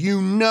guys, you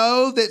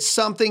know that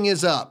something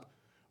is up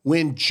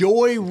when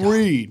Joy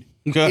Reid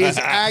is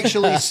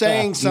actually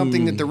saying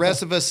something that the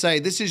rest of us say.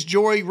 This is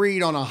Joy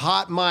Reid on a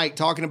hot mic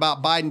talking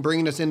about Biden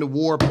bringing us into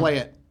war. Play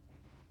it.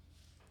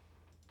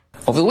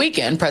 Over the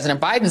weekend, President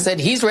Biden said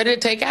he's ready to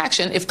take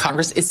action if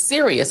Congress is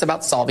serious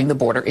about solving the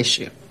border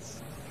issue.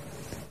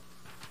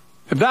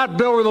 If that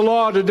bill were the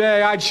law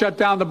today, I'd shut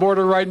down the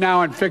border right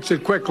now and fix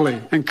it quickly.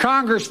 And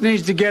Congress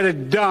needs to get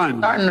it done.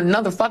 Starting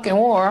another fucking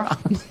war.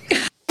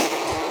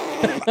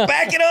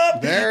 Back it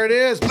up. There it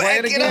is. Play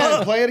it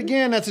again. Play it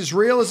again. That's as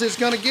real as it's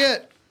going to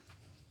get.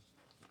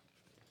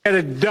 Get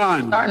it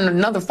done. Starting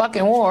another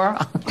fucking war.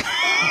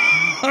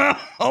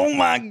 Oh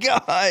my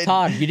God.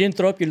 Todd, you didn't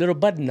throw up your little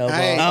button though.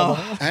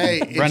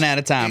 Hey, run out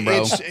of time,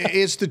 bro.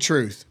 It's the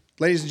truth.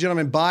 Ladies and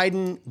gentlemen,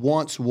 Biden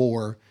wants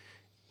war,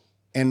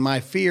 and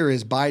my fear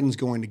is Biden's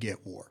going to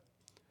get war.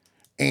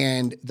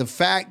 And the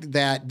fact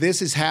that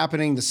this is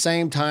happening the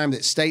same time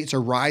that states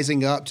are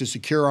rising up to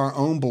secure our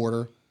own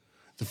border,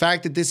 the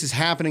fact that this is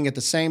happening at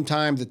the same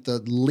time that the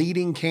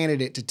leading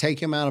candidate to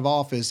take him out of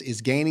office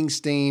is gaining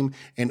steam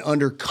and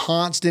under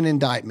constant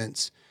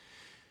indictments,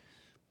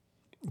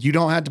 you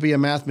don't have to be a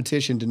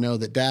mathematician to know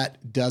that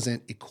that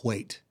doesn't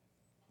equate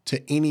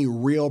to any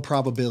real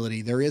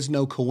probability. There is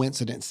no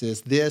coincidences.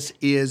 This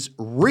is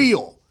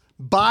real.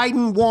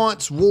 Biden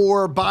wants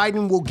war.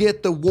 Biden will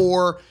get the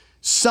war.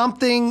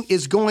 Something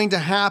is going to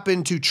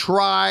happen to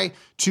try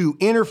to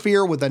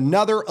interfere with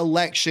another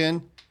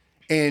election,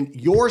 and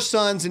your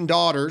sons and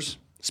daughters,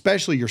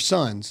 especially your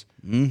sons,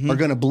 are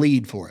going to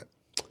bleed for it.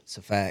 It's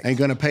a fact. And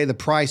going to pay the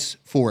price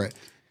for it.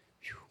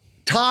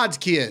 Todd's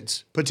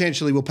kids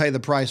potentially will pay the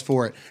price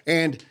for it.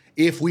 And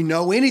if we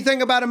know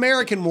anything about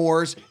American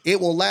wars,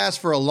 it will last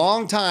for a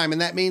long time.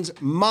 And that means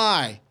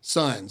my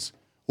sons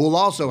will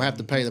also have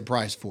to pay the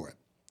price for it.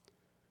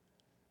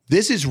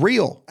 This is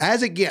real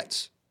as it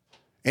gets.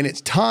 And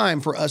it's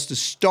time for us to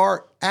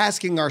start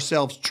asking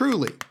ourselves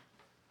truly,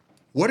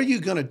 what are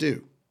you going to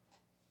do?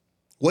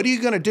 What are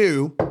you going to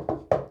do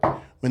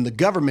when the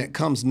government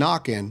comes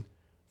knocking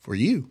for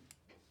you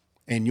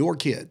and your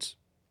kids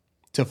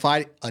to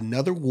fight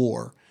another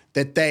war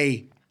that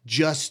they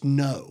just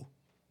know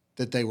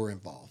that they were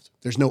involved?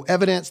 There's no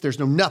evidence. There's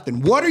no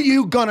nothing. What are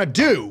you going to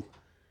do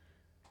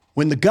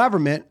when the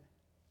government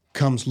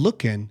comes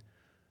looking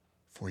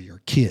for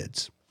your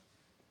kids?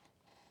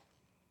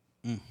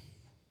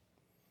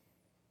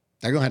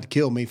 They're going to have to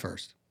kill me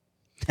first.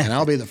 And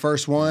I'll be the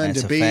first one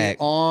to be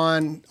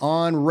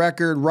on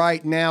record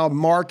right now.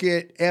 Mark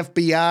it,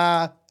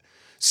 FBI,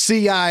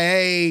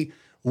 CIA,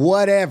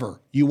 whatever.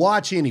 You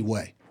watch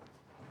anyway.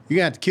 You're going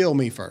to have to kill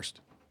me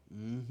first.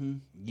 Mm-hmm.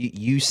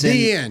 You send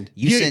the end.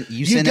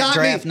 You send that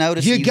draft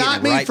notice. You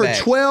got me for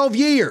 12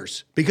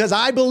 years because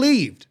I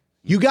believed.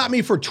 You got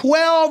me for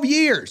 12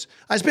 years.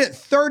 I spent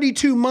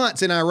 32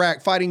 months in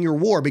Iraq fighting your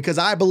war because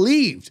I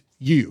believed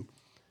you.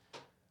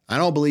 I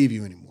don't believe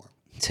you anymore.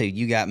 Dude,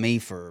 you got me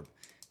for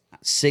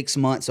 6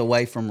 months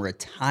away from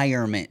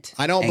retirement.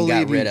 I don't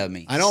believe you. Rid of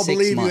me. I don't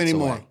believe you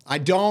anymore. Away. I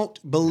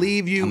don't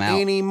believe you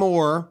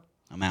anymore.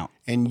 I'm out.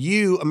 And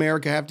you,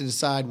 America, have to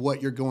decide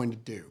what you're going to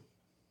do.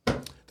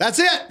 That's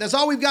it. That's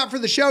all we've got for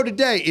the show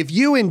today. If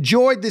you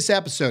enjoyed this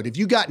episode, if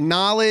you got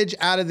knowledge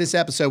out of this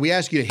episode, we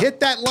ask you to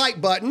hit that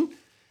like button,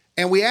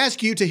 and we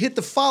ask you to hit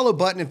the follow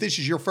button if this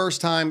is your first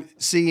time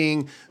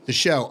seeing the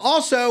show.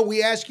 Also,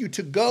 we ask you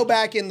to go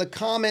back in the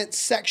comment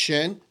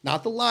section,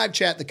 not the live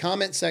chat, the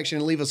comment section,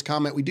 and leave us a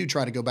comment. We do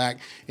try to go back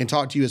and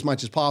talk to you as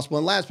much as possible.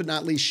 And last but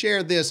not least,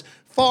 share this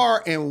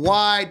far and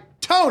wide.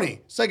 Tony,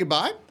 say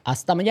goodbye.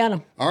 Hasta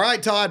mañana. All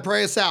right, Todd,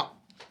 pray us out.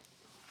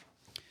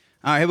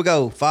 All right, here we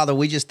go. Father,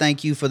 we just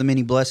thank you for the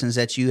many blessings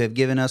that you have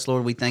given us,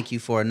 Lord. We thank you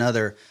for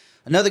another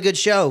good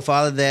show,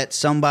 Father, that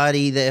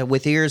somebody that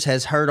with ears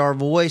has heard our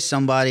voice,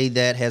 somebody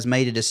that has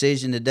made a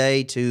decision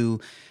today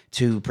to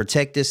to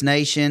protect this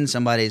nation.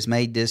 Somebody has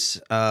made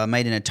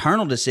an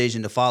eternal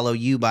decision to follow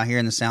you by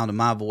hearing the sound of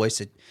my voice.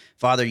 That,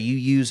 Father, you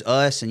use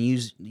us and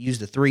use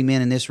the three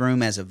men in this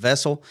room as a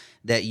vessel,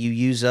 that you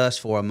use us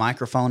for a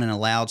microphone and a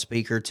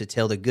loudspeaker to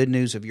tell the good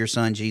news of your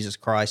Son, Jesus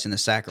Christ, and the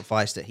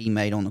sacrifice that he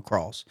made on the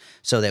cross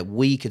so that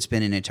we could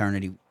spend an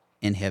eternity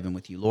in heaven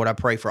with you. Lord, I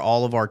pray for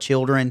all of our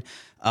children,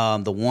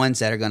 the ones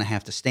that are going to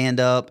have to stand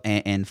up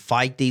and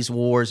fight these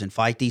wars and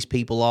fight these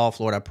people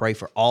off. Lord, I pray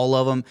for all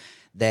of them,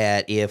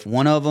 that if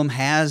one of them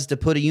has to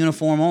put a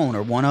uniform on,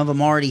 or one of them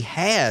already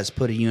has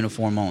put a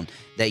uniform on,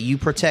 that you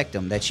protect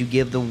them, that you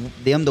give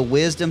them the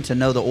wisdom to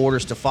know the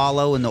orders to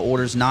follow and the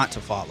orders not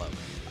to follow,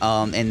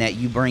 and that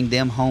you bring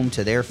them home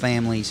to their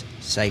families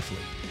safely.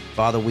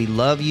 Father, we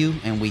love you,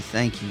 and we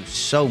thank you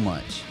so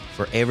much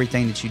for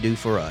everything that you do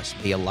for us.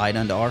 Be a light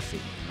unto our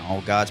feet. And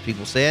all God's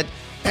people said,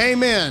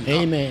 amen.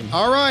 Amen.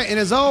 All right. And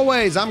as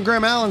always, I'm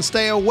Graham Allen.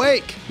 Stay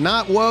awake,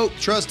 not woke.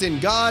 Trust in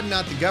God,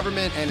 not the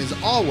government. And as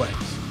always,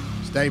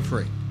 stay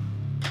free.